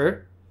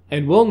enter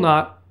and will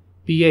not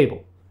be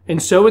able.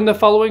 And so in the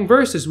following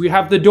verses, we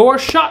have the door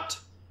shut.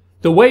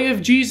 The way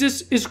of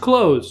Jesus is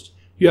closed.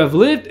 You have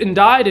lived and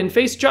died and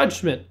faced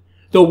judgment.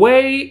 The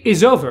way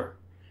is over.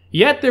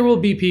 Yet there will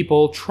be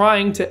people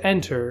trying to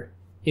enter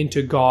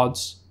into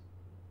God's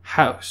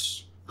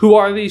house. Who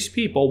are these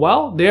people?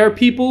 Well, they are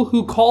people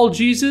who call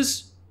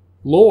Jesus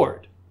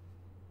Lord.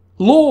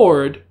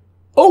 Lord,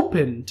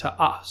 open to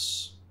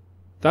us.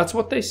 That's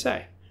what they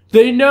say.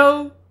 They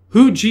know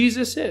who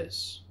Jesus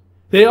is.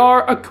 They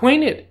are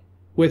acquainted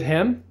with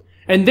him,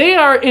 and they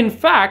are in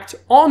fact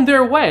on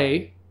their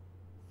way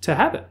to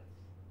heaven.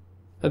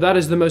 Now, that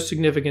is the most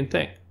significant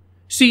thing.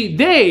 See,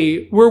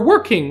 they were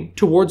working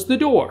towards the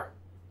door.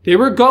 They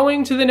were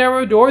going to the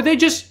narrow door. They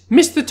just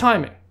missed the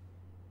timing.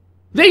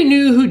 They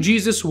knew who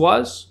Jesus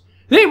was.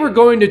 They were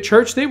going to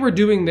church. They were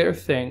doing their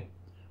thing.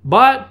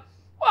 But,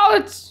 well,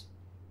 it's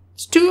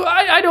too,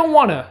 I don't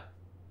want to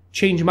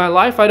change my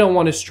life. I don't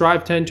want to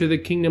strive to enter the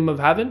kingdom of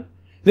heaven.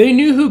 They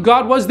knew who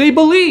God was. They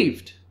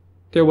believed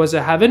there was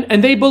a heaven,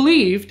 and they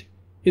believed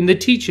in the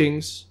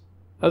teachings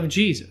of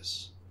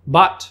Jesus.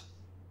 But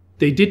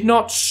they did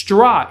not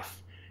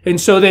strive,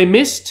 and so they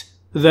missed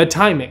the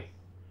timing.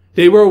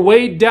 They were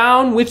weighed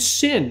down with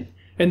sin,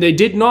 and they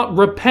did not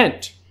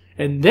repent,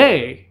 and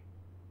they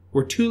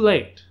were too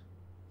late.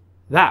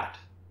 That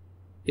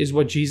is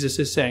what Jesus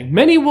is saying.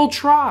 Many will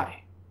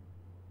try.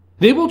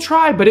 They will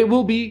try, but it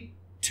will be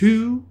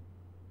too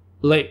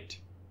late.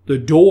 The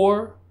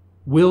door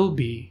will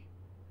be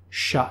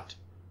shut.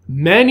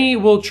 Many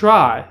will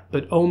try,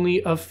 but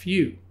only a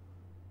few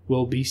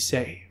will be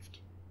saved.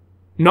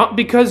 Not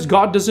because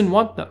God doesn't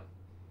want them.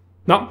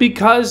 Not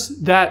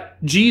because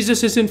that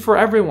Jesus isn't for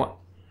everyone.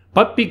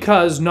 But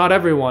because not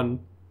everyone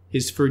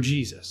is for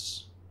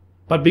Jesus.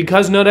 But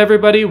because not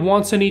everybody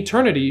wants an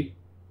eternity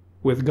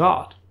with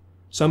God.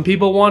 Some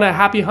people want a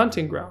happy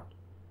hunting ground.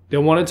 They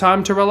want a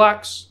time to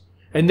relax.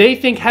 And they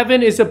think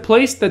heaven is a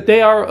place that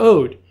they are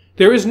owed.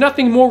 There is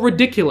nothing more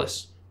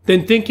ridiculous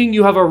than thinking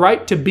you have a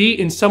right to be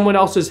in someone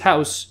else's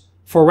house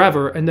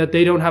forever and that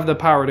they don't have the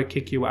power to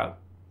kick you out.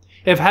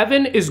 If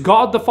heaven is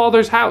God the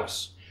Father's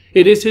house,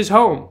 it is his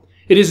home.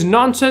 It is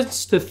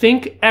nonsense to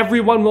think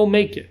everyone will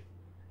make it,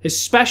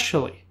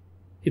 especially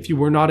if you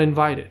were not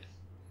invited,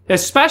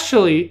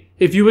 especially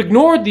if you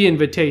ignored the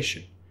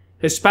invitation,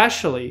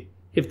 especially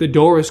if the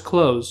door is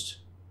closed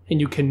and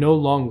you can no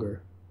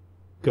longer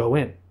go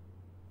in.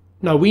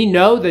 Now we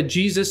know that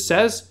Jesus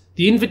says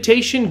the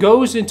invitation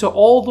goes into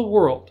all the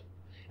world.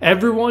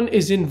 Everyone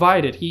is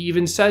invited. He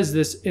even says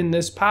this in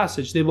this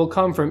passage. They will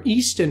come from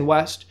east and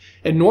west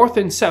and north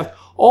and south.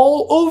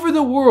 All over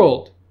the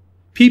world,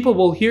 people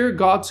will hear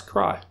God's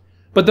cry.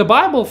 But the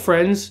Bible,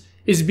 friends,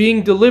 is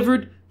being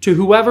delivered to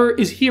whoever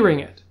is hearing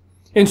it.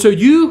 And so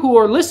you who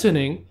are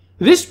listening,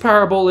 this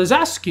parable is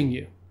asking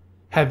you,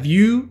 have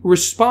you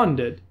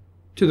responded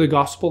to the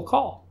gospel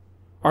call?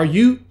 Are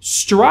you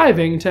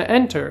striving to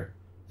enter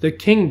the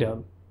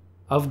kingdom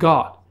of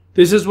God?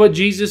 This is what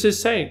Jesus is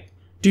saying.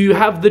 Do you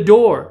have the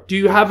door? Do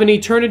you have an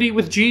eternity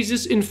with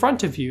Jesus in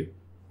front of you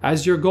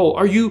as your goal?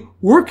 Are you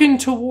working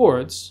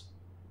towards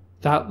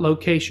that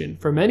location?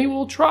 For many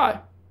will try,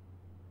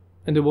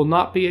 and they will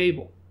not be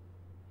able.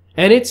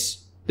 And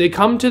they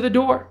come to the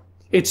door.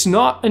 It's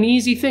not an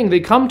easy thing. They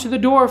come to the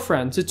door,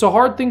 friends. It's a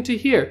hard thing to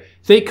hear.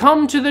 They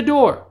come to the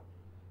door,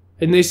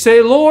 and they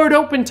say, Lord,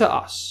 open to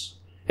us.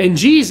 And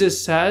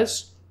Jesus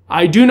says,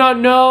 I do not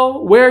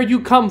know where you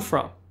come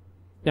from.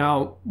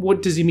 Now,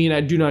 what does he mean, I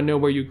do not know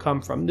where you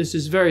come from? This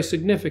is very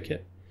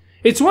significant.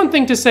 It's one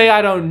thing to say,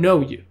 I don't know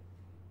you,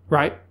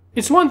 right?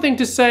 It's one thing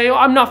to say, oh,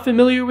 I'm not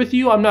familiar with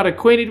you, I'm not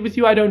acquainted with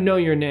you, I don't know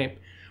your name.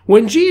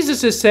 When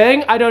Jesus is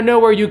saying, I don't know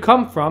where you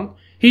come from,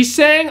 he's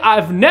saying,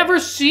 I've never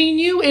seen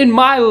you in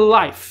my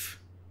life.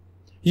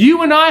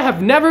 You and I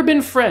have never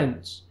been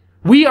friends.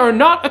 We are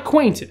not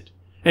acquainted,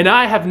 and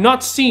I have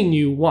not seen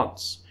you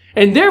once.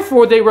 And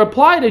therefore they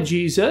reply to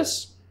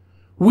Jesus,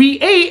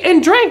 we ate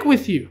and drank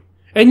with you,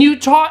 and you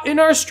taught in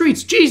our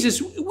streets. Jesus,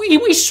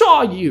 we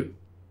saw you.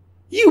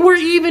 You were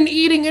even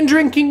eating and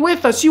drinking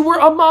with us. You were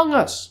among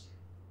us.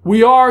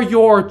 We are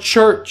your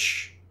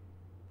church.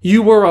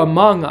 You were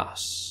among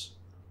us.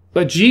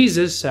 But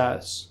Jesus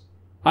says,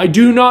 I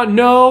do not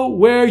know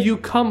where you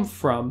come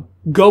from.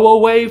 Go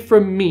away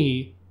from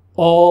me,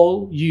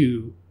 all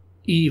you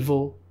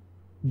evil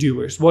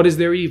doers. What is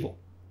their evil?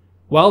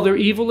 Well, their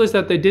evil is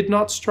that they did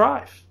not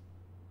strive.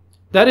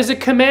 That is a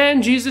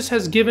command Jesus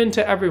has given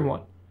to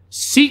everyone.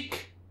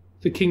 Seek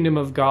the kingdom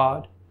of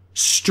God.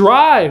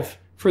 Strive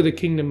for the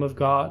kingdom of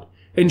God.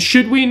 And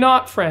should we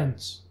not,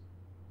 friends?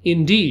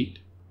 Indeed,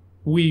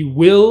 we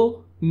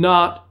will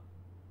not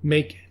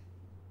make it.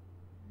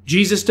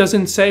 Jesus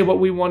doesn't say what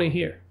we want to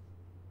hear.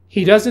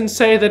 He doesn't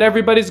say that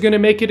everybody's going to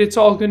make it, it's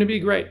all going to be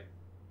great.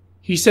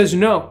 He says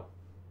no.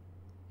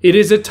 It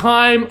is a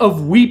time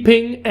of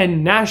weeping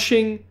and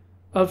gnashing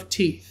of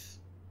teeth.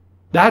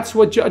 That's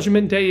what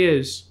Judgment Day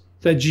is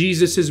that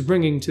Jesus is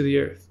bringing to the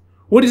earth.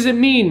 What does it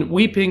mean,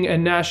 weeping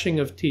and gnashing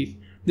of teeth?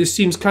 This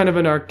seems kind of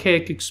an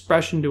archaic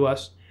expression to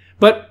us.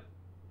 But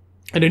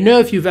I don't know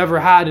if you've ever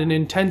had an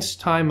intense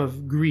time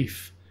of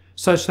grief,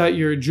 such that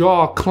your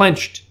jaw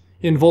clenched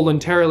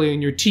involuntarily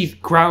and your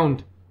teeth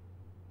ground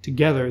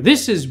together.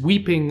 This is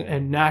weeping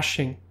and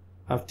gnashing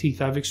of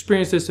teeth. I've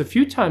experienced this a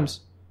few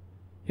times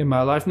in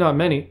my life, not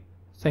many,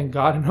 thank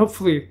God, and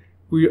hopefully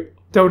we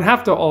don't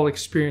have to all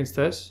experience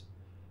this.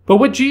 But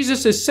what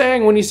Jesus is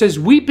saying when he says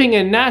weeping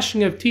and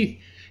gnashing of teeth,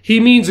 he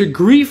means a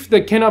grief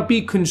that cannot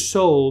be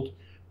consoled,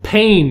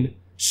 pain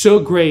so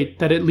great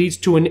that it leads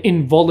to an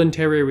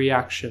involuntary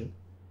reaction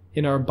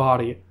in our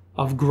body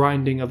of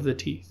grinding of the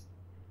teeth.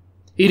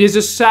 It is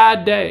a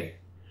sad day.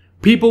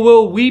 People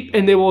will weep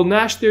and they will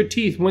gnash their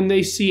teeth when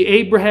they see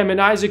Abraham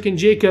and Isaac and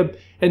Jacob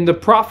and the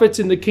prophets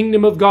in the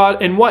kingdom of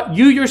God and what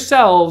you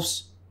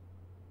yourselves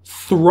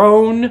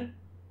thrown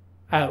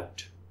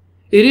out.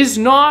 It is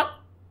not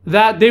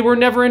that they were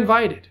never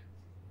invited.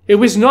 It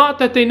was not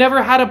that they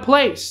never had a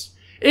place.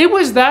 It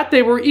was that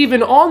they were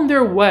even on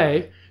their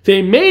way.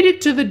 They made it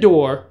to the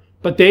door,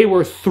 but they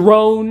were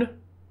thrown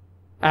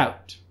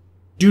out.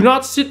 Do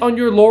not sit on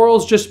your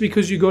laurels just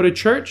because you go to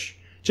church,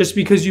 just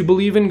because you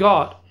believe in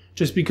God,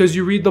 just because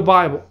you read the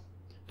Bible.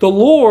 The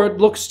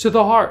Lord looks to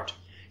the heart.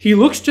 He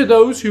looks to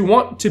those who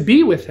want to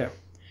be with him.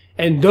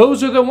 And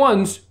those are the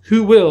ones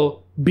who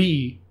will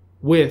be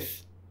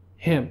with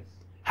him.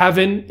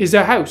 Heaven is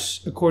a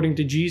house, according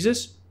to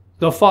Jesus,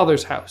 the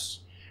Father's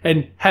house.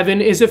 And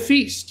heaven is a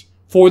feast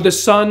for the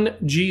Son,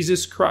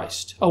 Jesus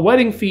Christ. A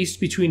wedding feast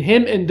between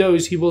him and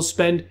those he will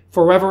spend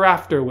forever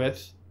after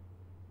with.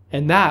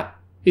 And that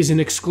is an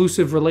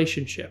exclusive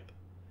relationship.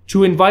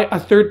 To invite a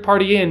third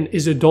party in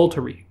is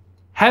adultery.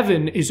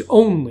 Heaven is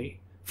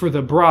only for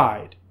the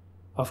bride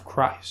of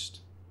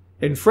Christ.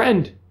 And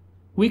friend,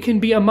 we can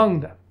be among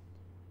them.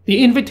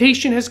 The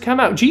invitation has come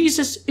out.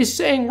 Jesus is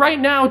saying right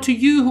now to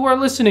you who are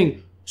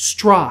listening,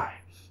 strive.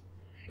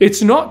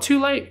 It's not too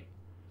late.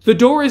 The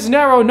door is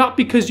narrow not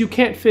because you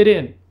can't fit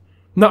in,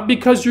 not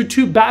because you're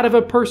too bad of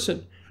a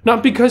person,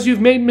 not because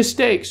you've made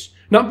mistakes,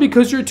 not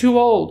because you're too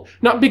old,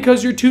 not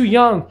because you're too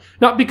young,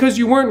 not because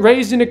you weren't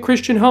raised in a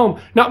Christian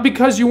home, not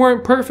because you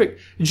weren't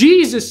perfect.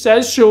 Jesus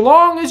says, so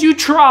long as you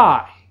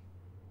try,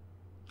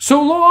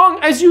 so long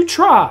as you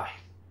try,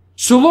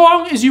 so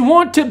long as you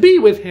want to be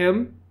with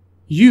him,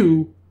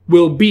 you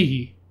will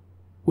be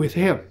with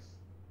him.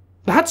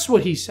 That's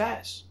what he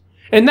says.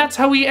 And that's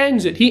how he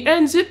ends it. He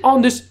ends it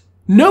on this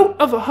note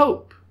of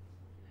hope.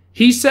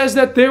 He says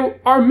that there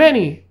are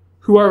many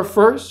who are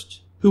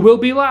first, who will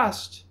be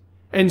last.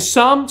 And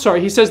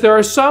he says there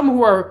are some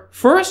who are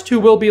first who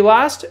will be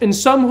last, and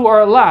some who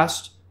are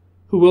last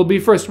who will be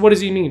first. What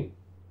does he mean?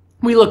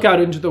 We look out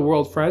into the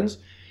world, friends,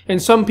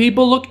 and some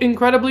people look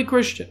incredibly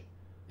Christian,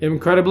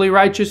 incredibly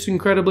righteous,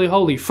 incredibly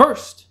holy,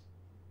 first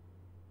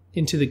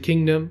into the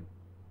kingdom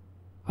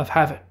of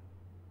heaven.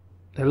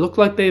 They look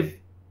like they've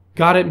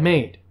got it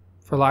made,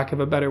 for lack of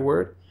a better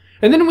word.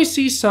 And then we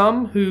see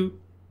some who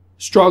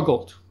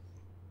struggled,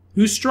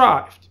 who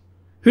strived,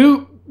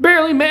 who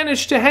barely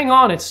managed to hang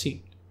on, it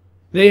seemed.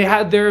 They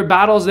had their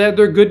battles, they had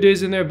their good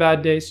days and their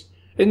bad days.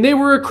 And they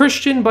were a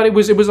Christian, but it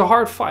was a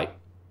hard fight.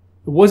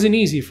 It wasn't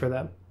easy for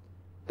them.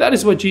 That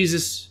is what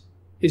Jesus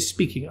is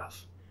speaking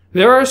of.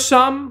 There are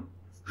some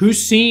who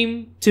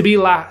seem to be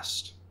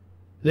last.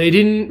 They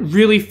didn't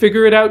really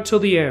figure it out till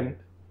the end.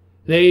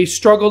 They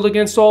struggled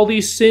against all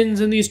these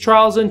sins and these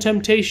trials and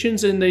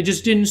temptations, and they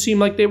just didn't seem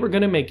like they were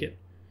going to make it.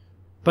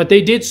 But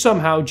they did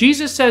somehow.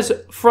 Jesus says,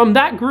 from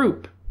that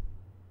group,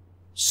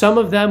 some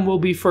of them will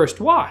be first.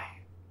 Why?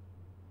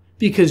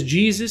 Because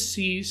Jesus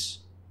sees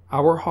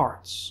our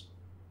hearts.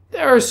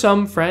 There are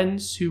some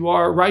friends who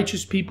are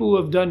righteous people who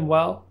have done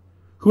well,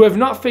 who have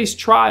not faced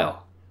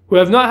trial, who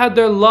have not had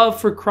their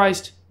love for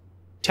Christ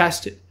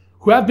tested,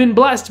 who have been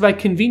blessed by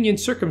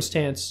convenient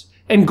circumstance.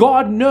 And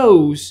God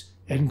knows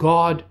and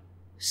God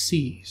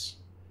sees.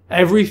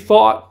 Every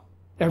thought,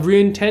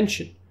 every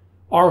intention,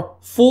 our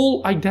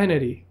full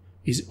identity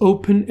is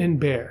open and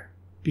bare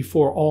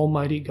before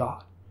Almighty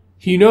God.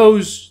 He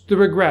knows the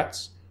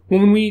regrets.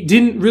 When we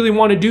didn't really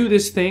want to do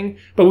this thing,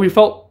 but we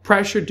felt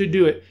pressured to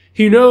do it.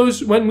 He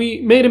knows when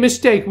we made a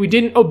mistake, we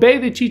didn't obey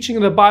the teaching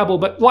of the Bible,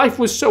 but life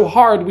was so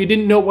hard we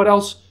didn't know what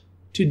else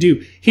to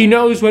do. He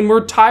knows when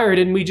we're tired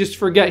and we just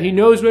forget. He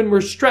knows when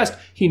we're stressed.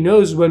 He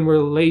knows when we're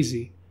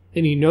lazy.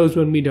 And He knows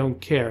when we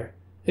don't care.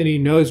 And He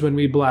knows when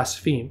we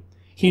blaspheme.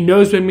 He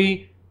knows when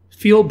we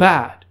feel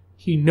bad.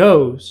 He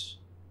knows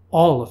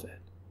all of it.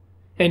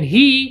 And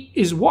He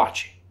is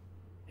watching.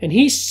 And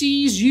He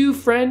sees you,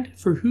 friend,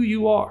 for who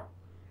you are.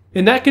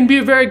 And that can be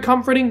a very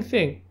comforting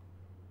thing.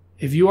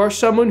 If you are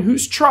someone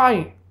who's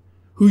trying,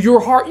 who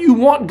your heart, you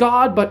want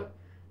God, but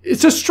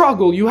it's a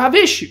struggle, you have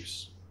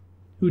issues.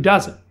 Who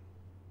doesn't?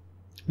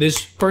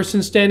 This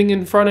person standing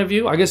in front of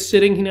you, I guess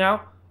sitting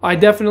now, I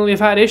definitely have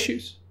had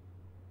issues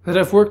that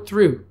I've worked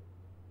through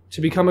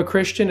to become a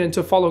Christian and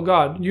to follow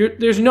God.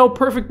 There's no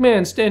perfect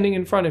man standing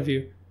in front of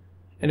you.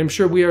 And I'm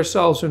sure we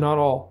ourselves are not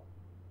all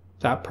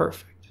that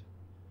perfect.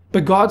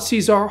 But God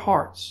sees our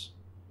hearts.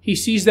 He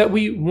sees that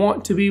we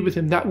want to be with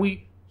Him, that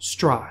we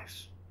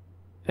strive.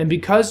 And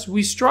because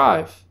we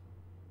strive,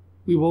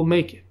 we will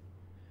make it.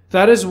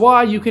 That is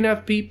why you can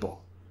have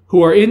people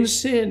who are in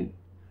sin,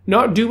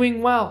 not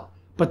doing well,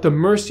 but the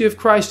mercy of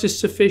Christ is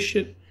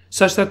sufficient,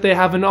 such that they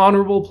have an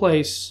honorable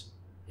place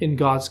in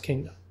God's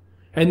kingdom.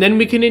 And then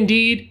we can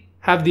indeed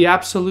have the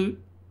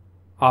absolute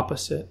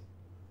opposite,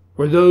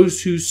 where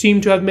those who seem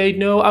to have made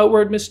no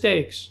outward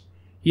mistakes,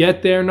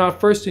 yet they are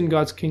not first in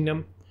God's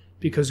kingdom,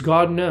 because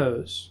God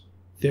knows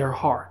their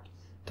heart,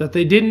 that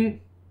they didn't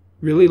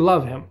really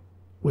love Him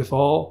with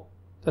all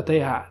that they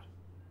had.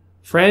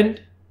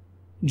 Friend,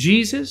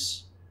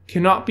 Jesus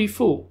cannot be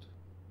fooled.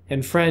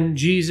 And friend,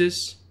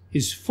 Jesus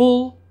is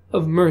full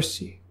of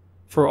mercy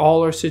for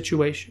all our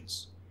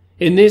situations.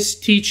 In this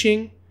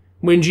teaching,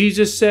 when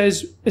Jesus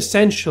says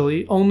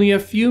essentially only a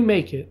few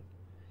make it,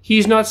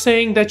 He's not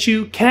saying that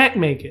you can't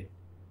make it.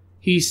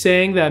 He's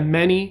saying that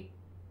many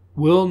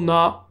will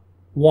not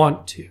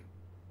want to.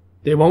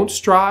 They won't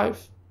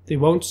strive. They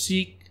won't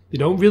seek. They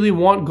don't really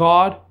want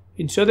God,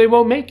 and so they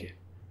won't make it.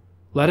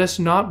 Let us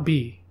not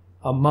be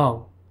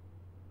among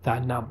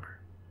that number.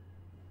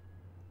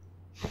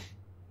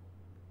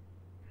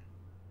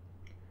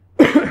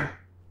 Do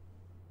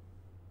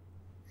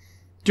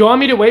you want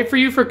me to wait for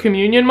you for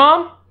communion,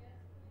 Mom?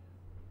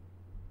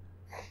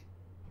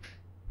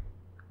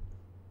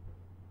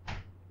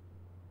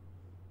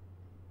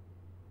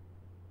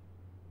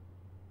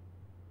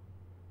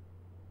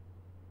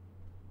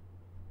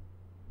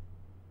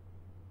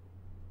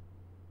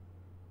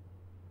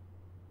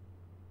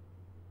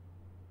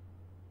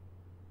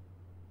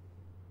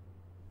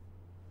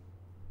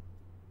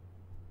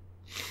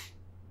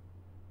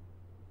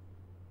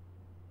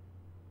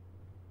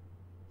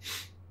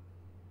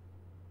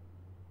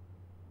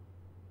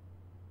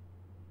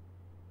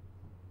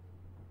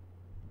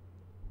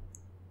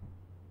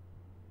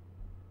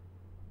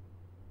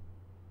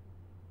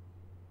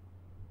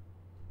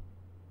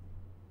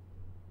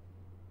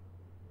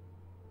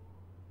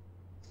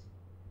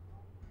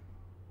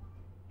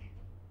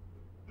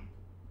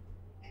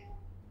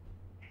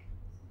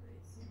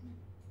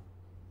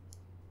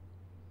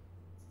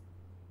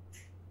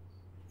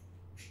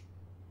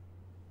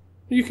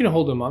 You can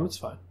hold him, Mom. It's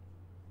fine.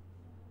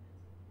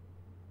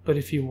 But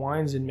if he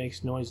whines and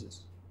makes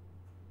noises,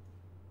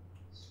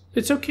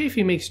 it's okay if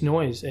he makes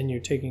noise and you're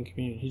taking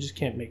communion. He just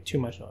can't make too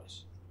much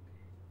noise.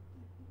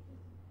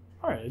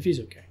 All right, if he's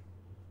okay.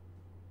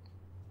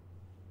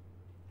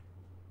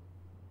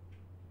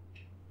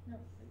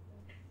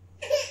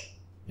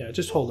 Yeah,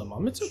 just hold him,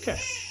 Mom. It's okay.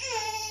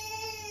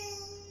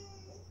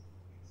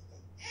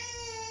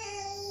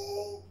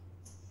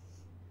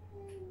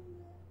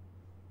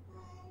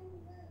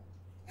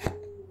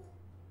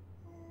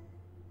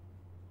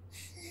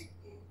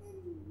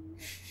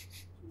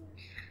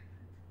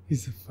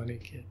 He's a funny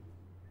kid.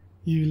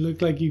 You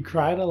look like you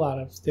cried a lot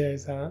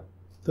upstairs, huh?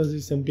 Those are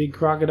some big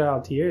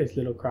crocodile tears,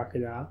 little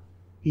crocodile.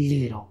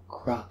 Little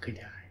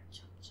crocodile.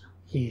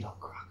 Little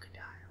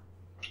crocodile.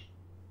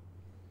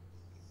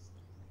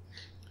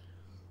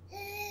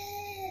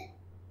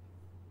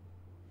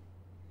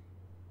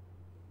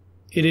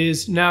 It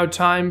is now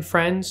time,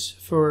 friends,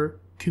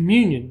 for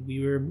communion.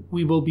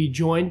 We will be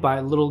joined by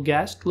a little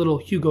guest, little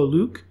Hugo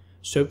Luke.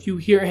 So if you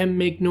hear him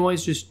make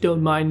noise, just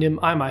don't mind him.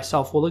 I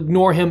myself will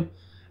ignore him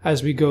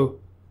as we go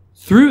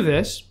through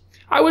this.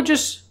 I would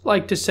just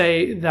like to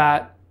say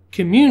that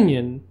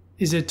communion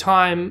is a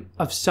time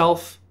of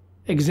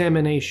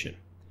self-examination.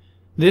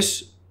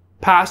 This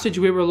passage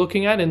we were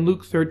looking at in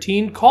Luke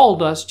 13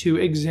 called us to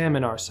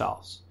examine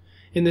ourselves.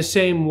 In the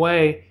same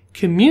way,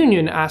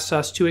 communion asks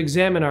us to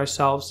examine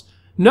ourselves,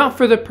 not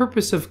for the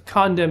purpose of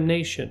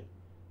condemnation,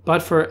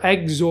 but for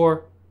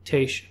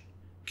exhortation.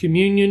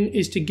 Communion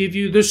is to give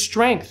you the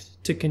strength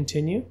to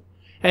continue.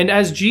 And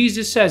as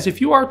Jesus says,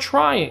 if you are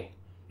trying,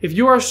 if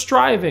you are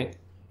striving,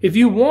 if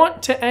you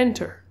want to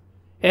enter,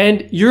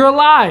 and you're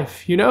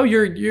alive,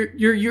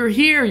 you're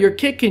here, you're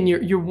kicking,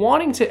 you're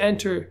wanting to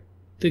enter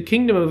the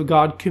kingdom of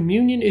God,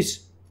 communion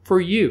is for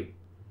you.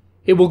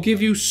 It will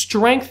give you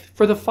strength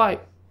for the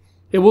fight.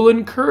 It will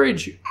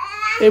encourage you.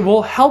 It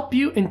will help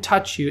you and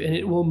touch you, and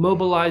it will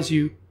mobilize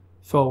you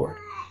forward.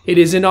 It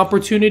is an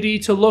opportunity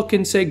to look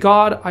and say,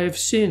 God, I have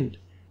sinned.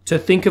 To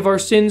think of our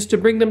sins, to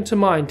bring them to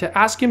mind, to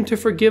ask Him to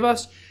forgive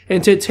us,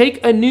 and to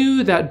take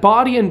anew that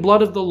body and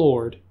blood of the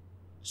Lord,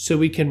 so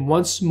we can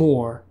once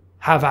more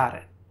have at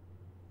it.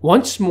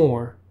 Once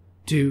more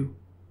do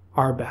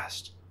our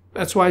best.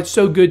 That's why it's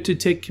so good to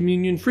take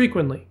communion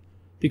frequently,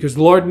 because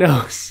Lord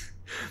knows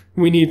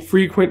we need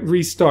frequent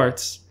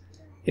restarts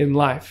in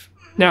life.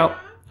 Now,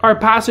 our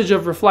passage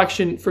of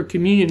reflection for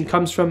communion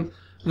comes from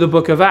the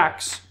book of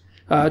Acts,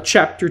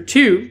 chapter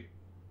 2,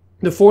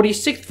 the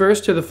 46th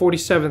verse to the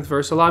 47th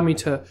verse. Allow me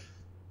to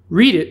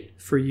read it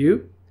for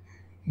you.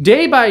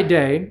 Day by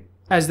day,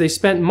 as they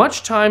spent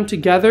much time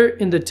together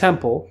in the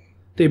temple,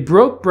 they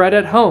broke bread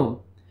at home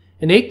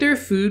and ate their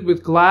food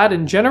with glad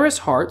and generous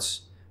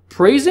hearts,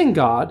 praising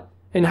God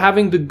and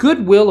having the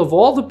good will of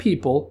all the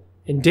people.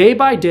 And day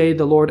by day,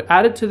 the Lord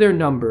added to their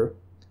number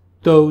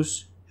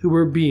those who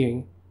were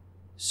being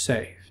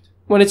saved.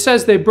 When it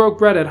says they broke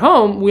bread at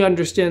home, we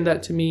understand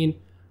that to mean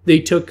they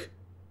took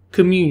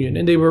communion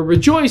and they were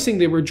rejoicing,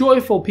 they were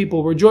joyful,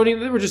 people were joining,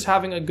 they were just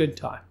having a good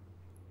time.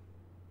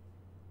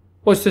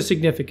 What's the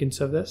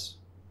significance of this?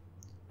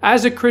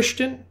 As a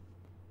Christian,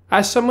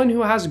 as someone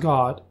who has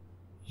God,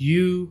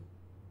 you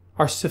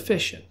are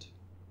sufficient.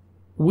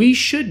 We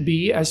should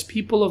be, as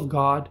people of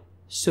God,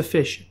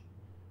 sufficient.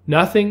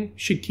 Nothing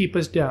should keep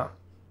us down.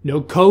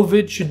 No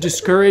COVID should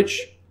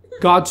discourage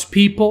God's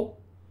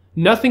people.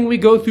 Nothing we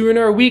go through in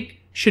our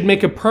week should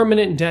make a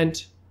permanent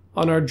dent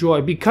on our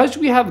joy. Because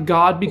we have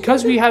God,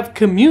 because we have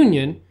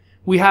communion,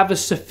 we have a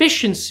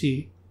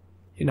sufficiency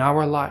in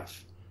our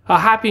life, a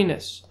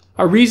happiness,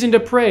 a reason to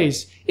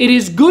praise. It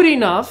is good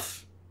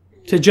enough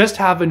to just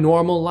have a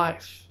normal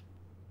life.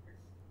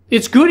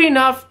 It's good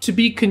enough to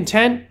be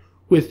content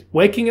with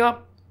waking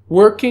up,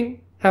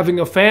 working, having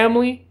a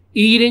family,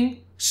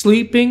 eating,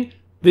 sleeping,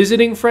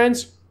 visiting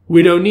friends.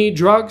 We don't need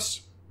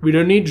drugs. We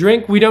don't need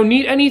drink. We don't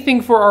need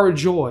anything for our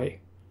joy.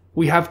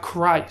 We have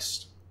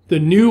Christ, the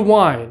new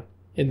wine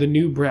and the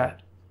new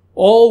bread.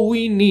 All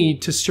we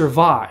need to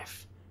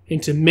survive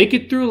and to make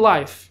it through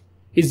life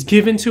is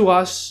given to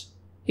us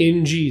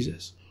in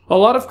Jesus. A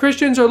lot of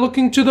Christians are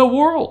looking to the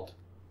world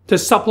to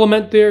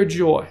supplement their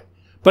joy.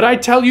 But I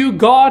tell you,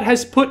 God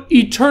has put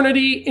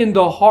eternity in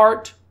the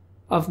heart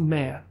of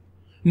man.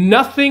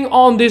 Nothing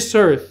on this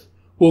earth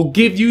will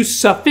give you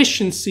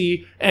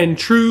sufficiency and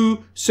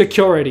true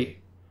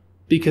security,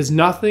 because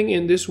nothing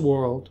in this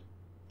world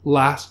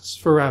lasts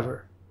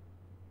forever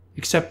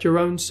except your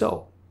own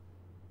soul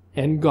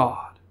and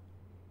God.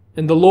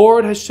 And the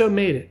Lord has so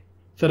made it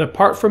that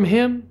apart from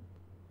Him,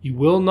 you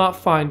will not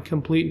find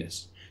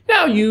completeness.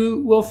 Now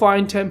you will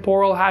find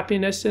temporal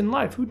happiness in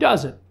life. Who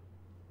doesn't?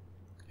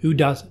 Who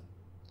doesn't?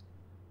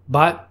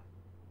 But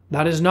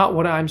that is not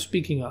what I'm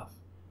speaking of.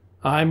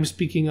 I'm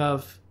speaking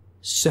of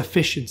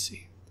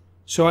sufficiency.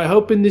 So I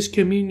hope in this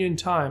communion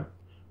time,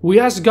 we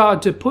ask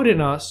God to put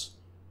in us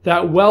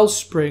that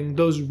wellspring,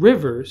 those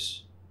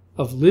rivers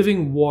of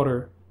living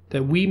water,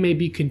 that we may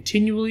be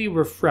continually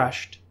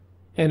refreshed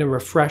and a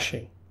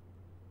refreshing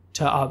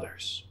to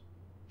others.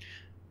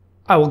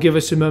 I will give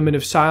us a moment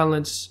of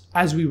silence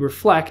as we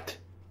reflect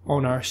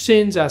on our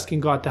sins, asking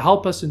God to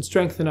help us and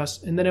strengthen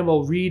us, and then I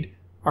will read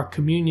our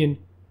communion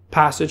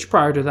passage.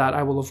 Prior to that,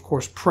 I will, of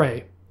course,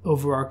 pray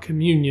over our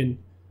communion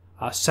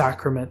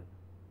sacrament.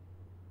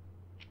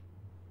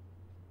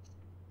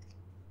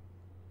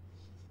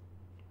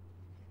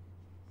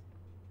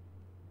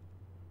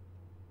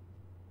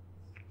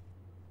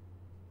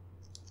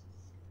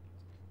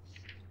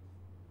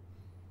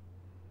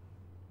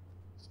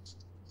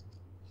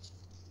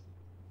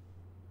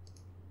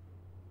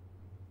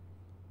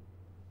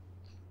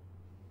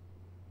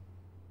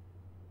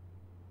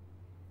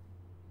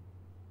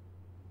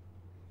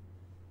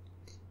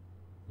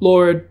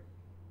 Lord,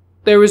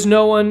 there is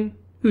no one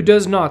who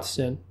does not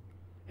sin,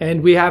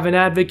 and we have an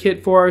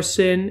advocate for our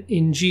sin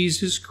in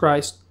Jesus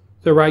Christ,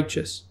 the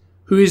righteous,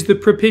 who is the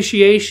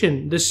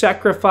propitiation, the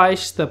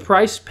sacrifice, the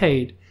price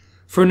paid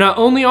for not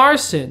only our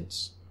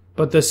sins,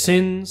 but the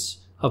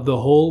sins of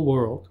the whole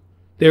world.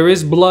 There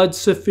is blood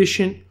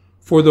sufficient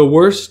for the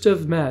worst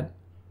of men.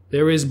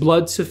 There is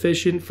blood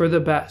sufficient for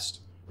the best,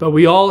 but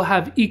we all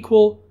have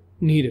equal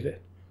need of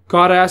it.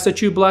 God, I ask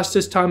that you bless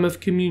this time of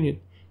communion.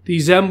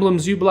 These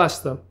emblems, you bless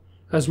them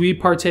as we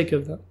partake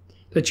of them,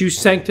 that you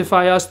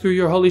sanctify us through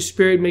your Holy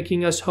Spirit,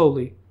 making us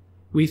holy.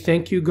 We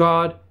thank you,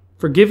 God.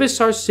 Forgive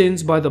us our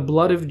sins by the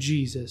blood of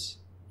Jesus.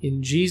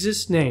 In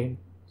Jesus' name,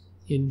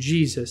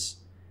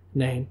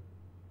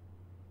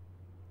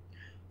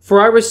 For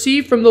I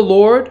received from the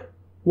Lord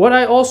what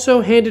I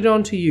also handed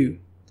on to you,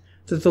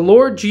 that the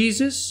Lord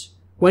Jesus,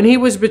 when he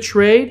was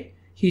betrayed,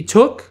 he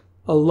took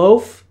a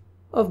loaf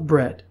of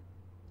bread,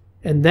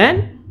 and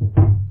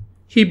then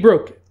he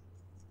broke it.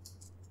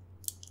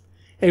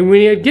 And when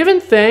he had given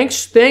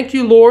thanks, "Thank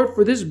you, Lord,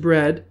 for this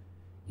bread,"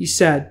 he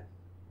said,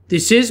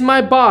 "This is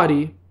my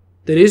body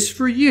that is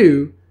for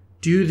you.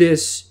 Do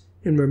this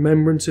in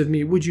remembrance of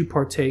me." Would you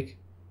partake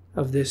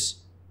of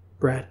this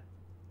bread?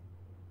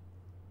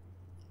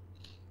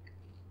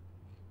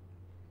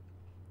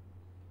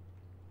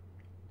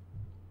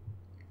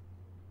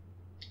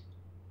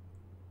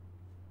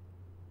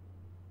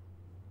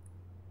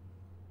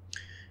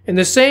 In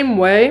the same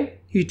way,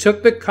 he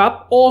took the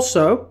cup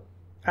also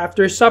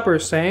after supper,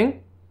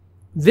 saying,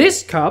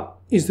 "This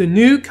cup is the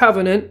new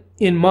covenant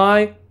in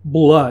my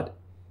blood.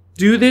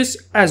 Do this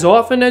as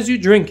often as you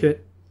drink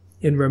it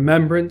in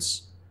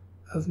remembrance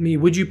of me."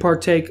 Would you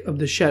partake of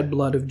the shed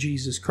blood of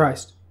Jesus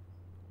Christ?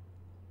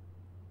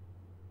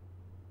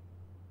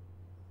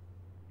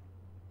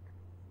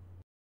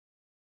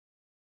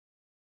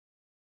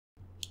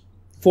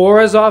 For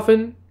as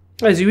often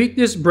as you eat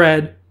this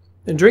bread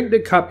and drink the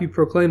cup, you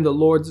proclaim the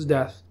Lord's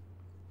death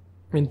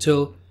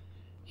until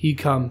he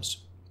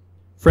comes.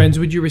 Friends,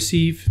 would you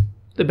receive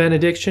the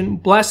benediction?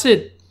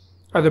 Blessed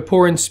are the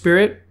poor in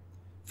spirit,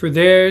 for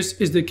theirs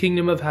is the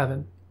kingdom of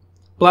heaven.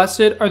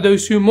 Blessed are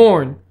those who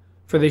mourn,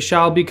 for they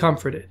shall be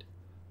comforted.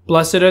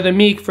 Blessed are the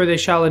meek, for they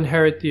shall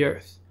inherit the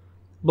earth.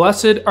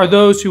 Blessed are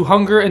those who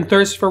hunger and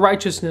thirst for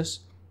righteousness,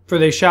 for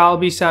they shall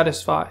be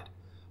satisfied.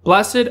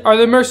 Blessed are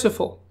the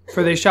merciful,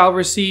 for they shall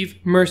receive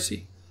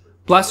mercy.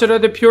 Blessed are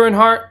the pure in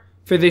heart,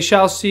 for they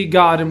shall see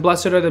God. And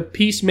blessed are the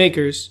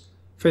peacemakers,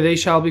 for they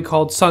shall be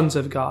called sons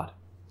of God.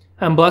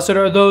 And blessed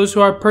are those who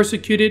are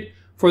persecuted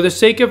for the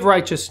sake of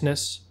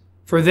righteousness,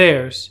 for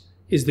theirs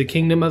is the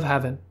kingdom of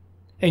heaven.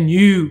 And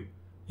you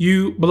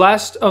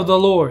blessed of the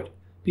Lord,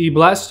 be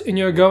blessed in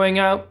your going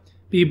out,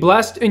 be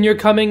blessed in your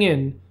coming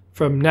in,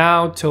 from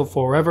now till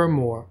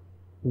forevermore,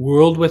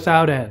 world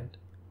without end.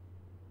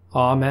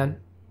 Amen.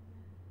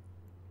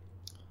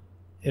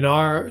 In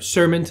our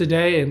sermon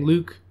today in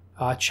Luke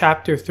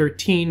chapter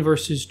 13,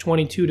 verses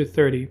 22 to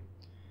 30,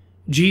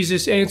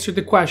 Jesus answered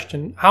the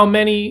question, how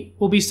many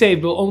will be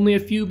saved? Will only a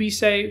few be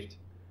saved?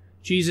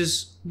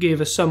 Jesus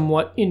gave a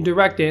somewhat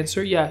indirect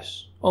answer,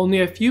 yes,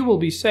 only a few will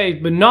be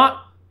saved, but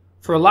not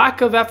for lack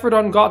of effort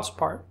on God's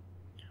part.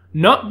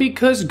 Not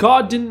because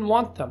God didn't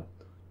want them,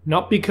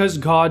 not because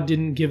God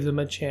didn't give them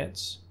a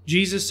chance.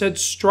 Jesus said,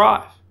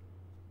 strive,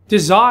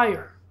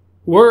 desire,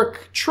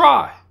 work,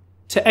 try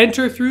to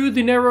enter through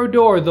the narrow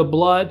door, the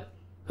blood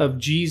of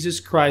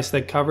Jesus Christ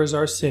that covers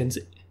our sins,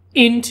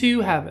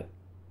 into heaven.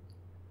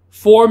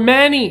 For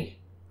many,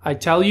 I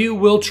tell you,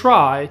 will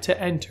try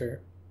to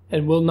enter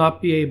and will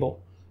not be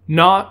able.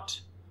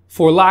 Not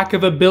for lack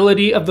of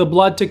ability of the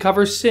blood to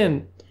cover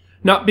sin.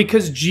 Not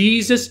because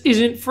Jesus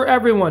isn't for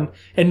everyone.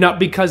 And not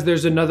because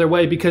there's another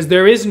way, because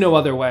there is no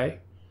other way.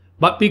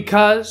 But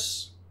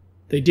because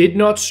they did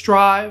not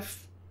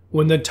strive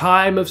when the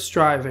time of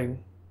striving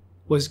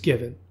was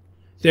given.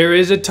 There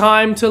is a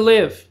time to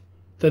live.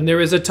 Then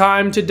there is a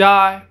time to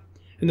die,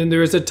 and then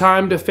there is a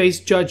time to face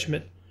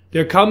judgment.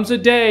 There comes a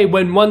day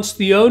when once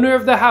the owner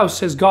of the house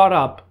has got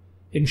up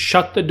and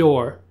shut the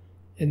door,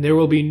 and there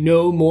will be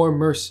no more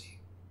mercy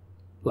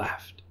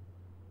left.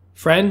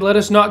 Friend, let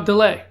us not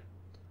delay.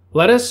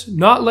 Let us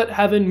not let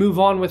heaven move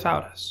on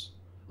without us.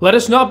 Let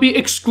us not be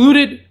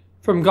excluded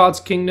from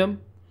God's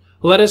kingdom.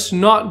 Let us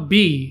not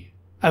be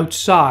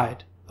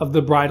outside of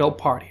the bridal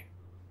party.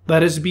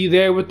 Let us be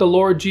there with the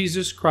Lord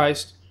Jesus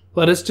Christ.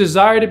 Let us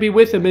desire to be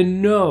with him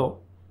and know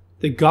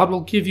that God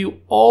will give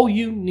you all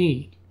you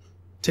need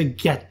to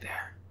get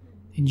there.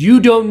 And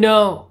you don't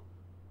know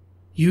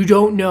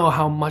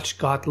how much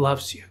God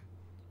loves you.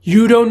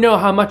 You don't know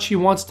how much he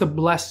wants to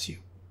bless you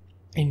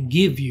and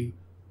give you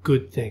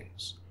good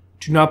things.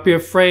 Do not be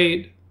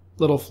afraid,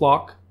 little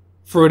flock,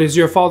 for it is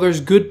your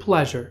Father's good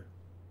pleasure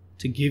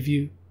to give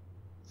you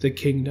the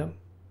kingdom.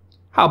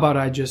 How about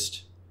I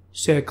just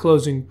say a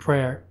closing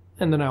prayer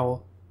and then I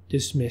will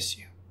dismiss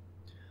you.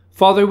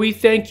 Father, we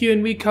thank you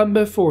and we come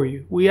before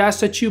you. We ask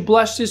that you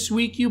bless this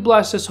week, you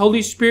bless us.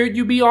 Holy Spirit,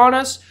 you be on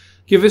us.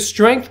 Give us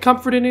strength,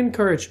 comfort, and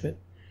encouragement.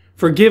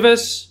 Forgive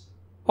us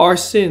our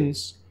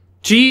sins.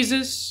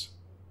 Jesus,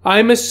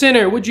 I'm a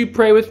sinner. Would you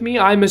pray with me?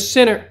 I'm a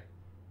sinner.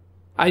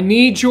 I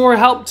need your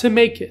help to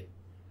make it.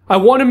 I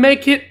want to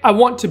make it. I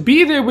want to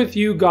be there with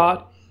you,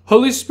 God.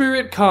 Holy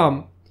Spirit,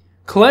 come.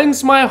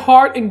 Cleanse my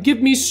heart and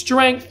give me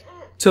strength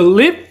to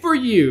live for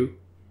you.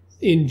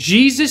 In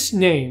Jesus'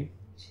 name.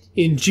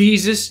 In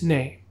Jesus'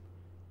 name,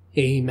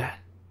 amen.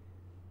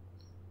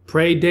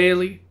 Pray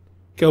daily.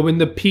 Go in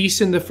the peace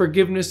and the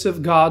forgiveness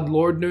of God.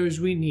 Lord knows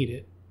we need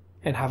it.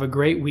 And have a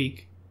great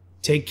week.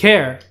 Take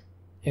care,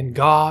 and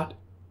God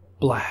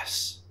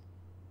bless.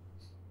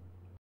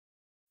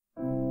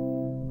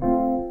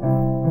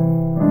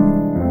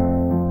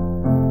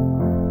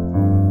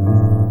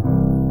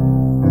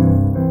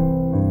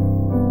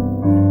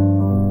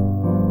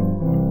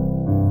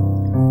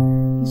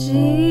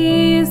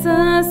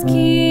 Jesus just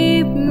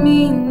keep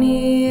me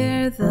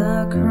near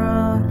the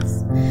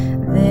cross.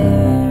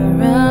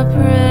 There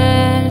a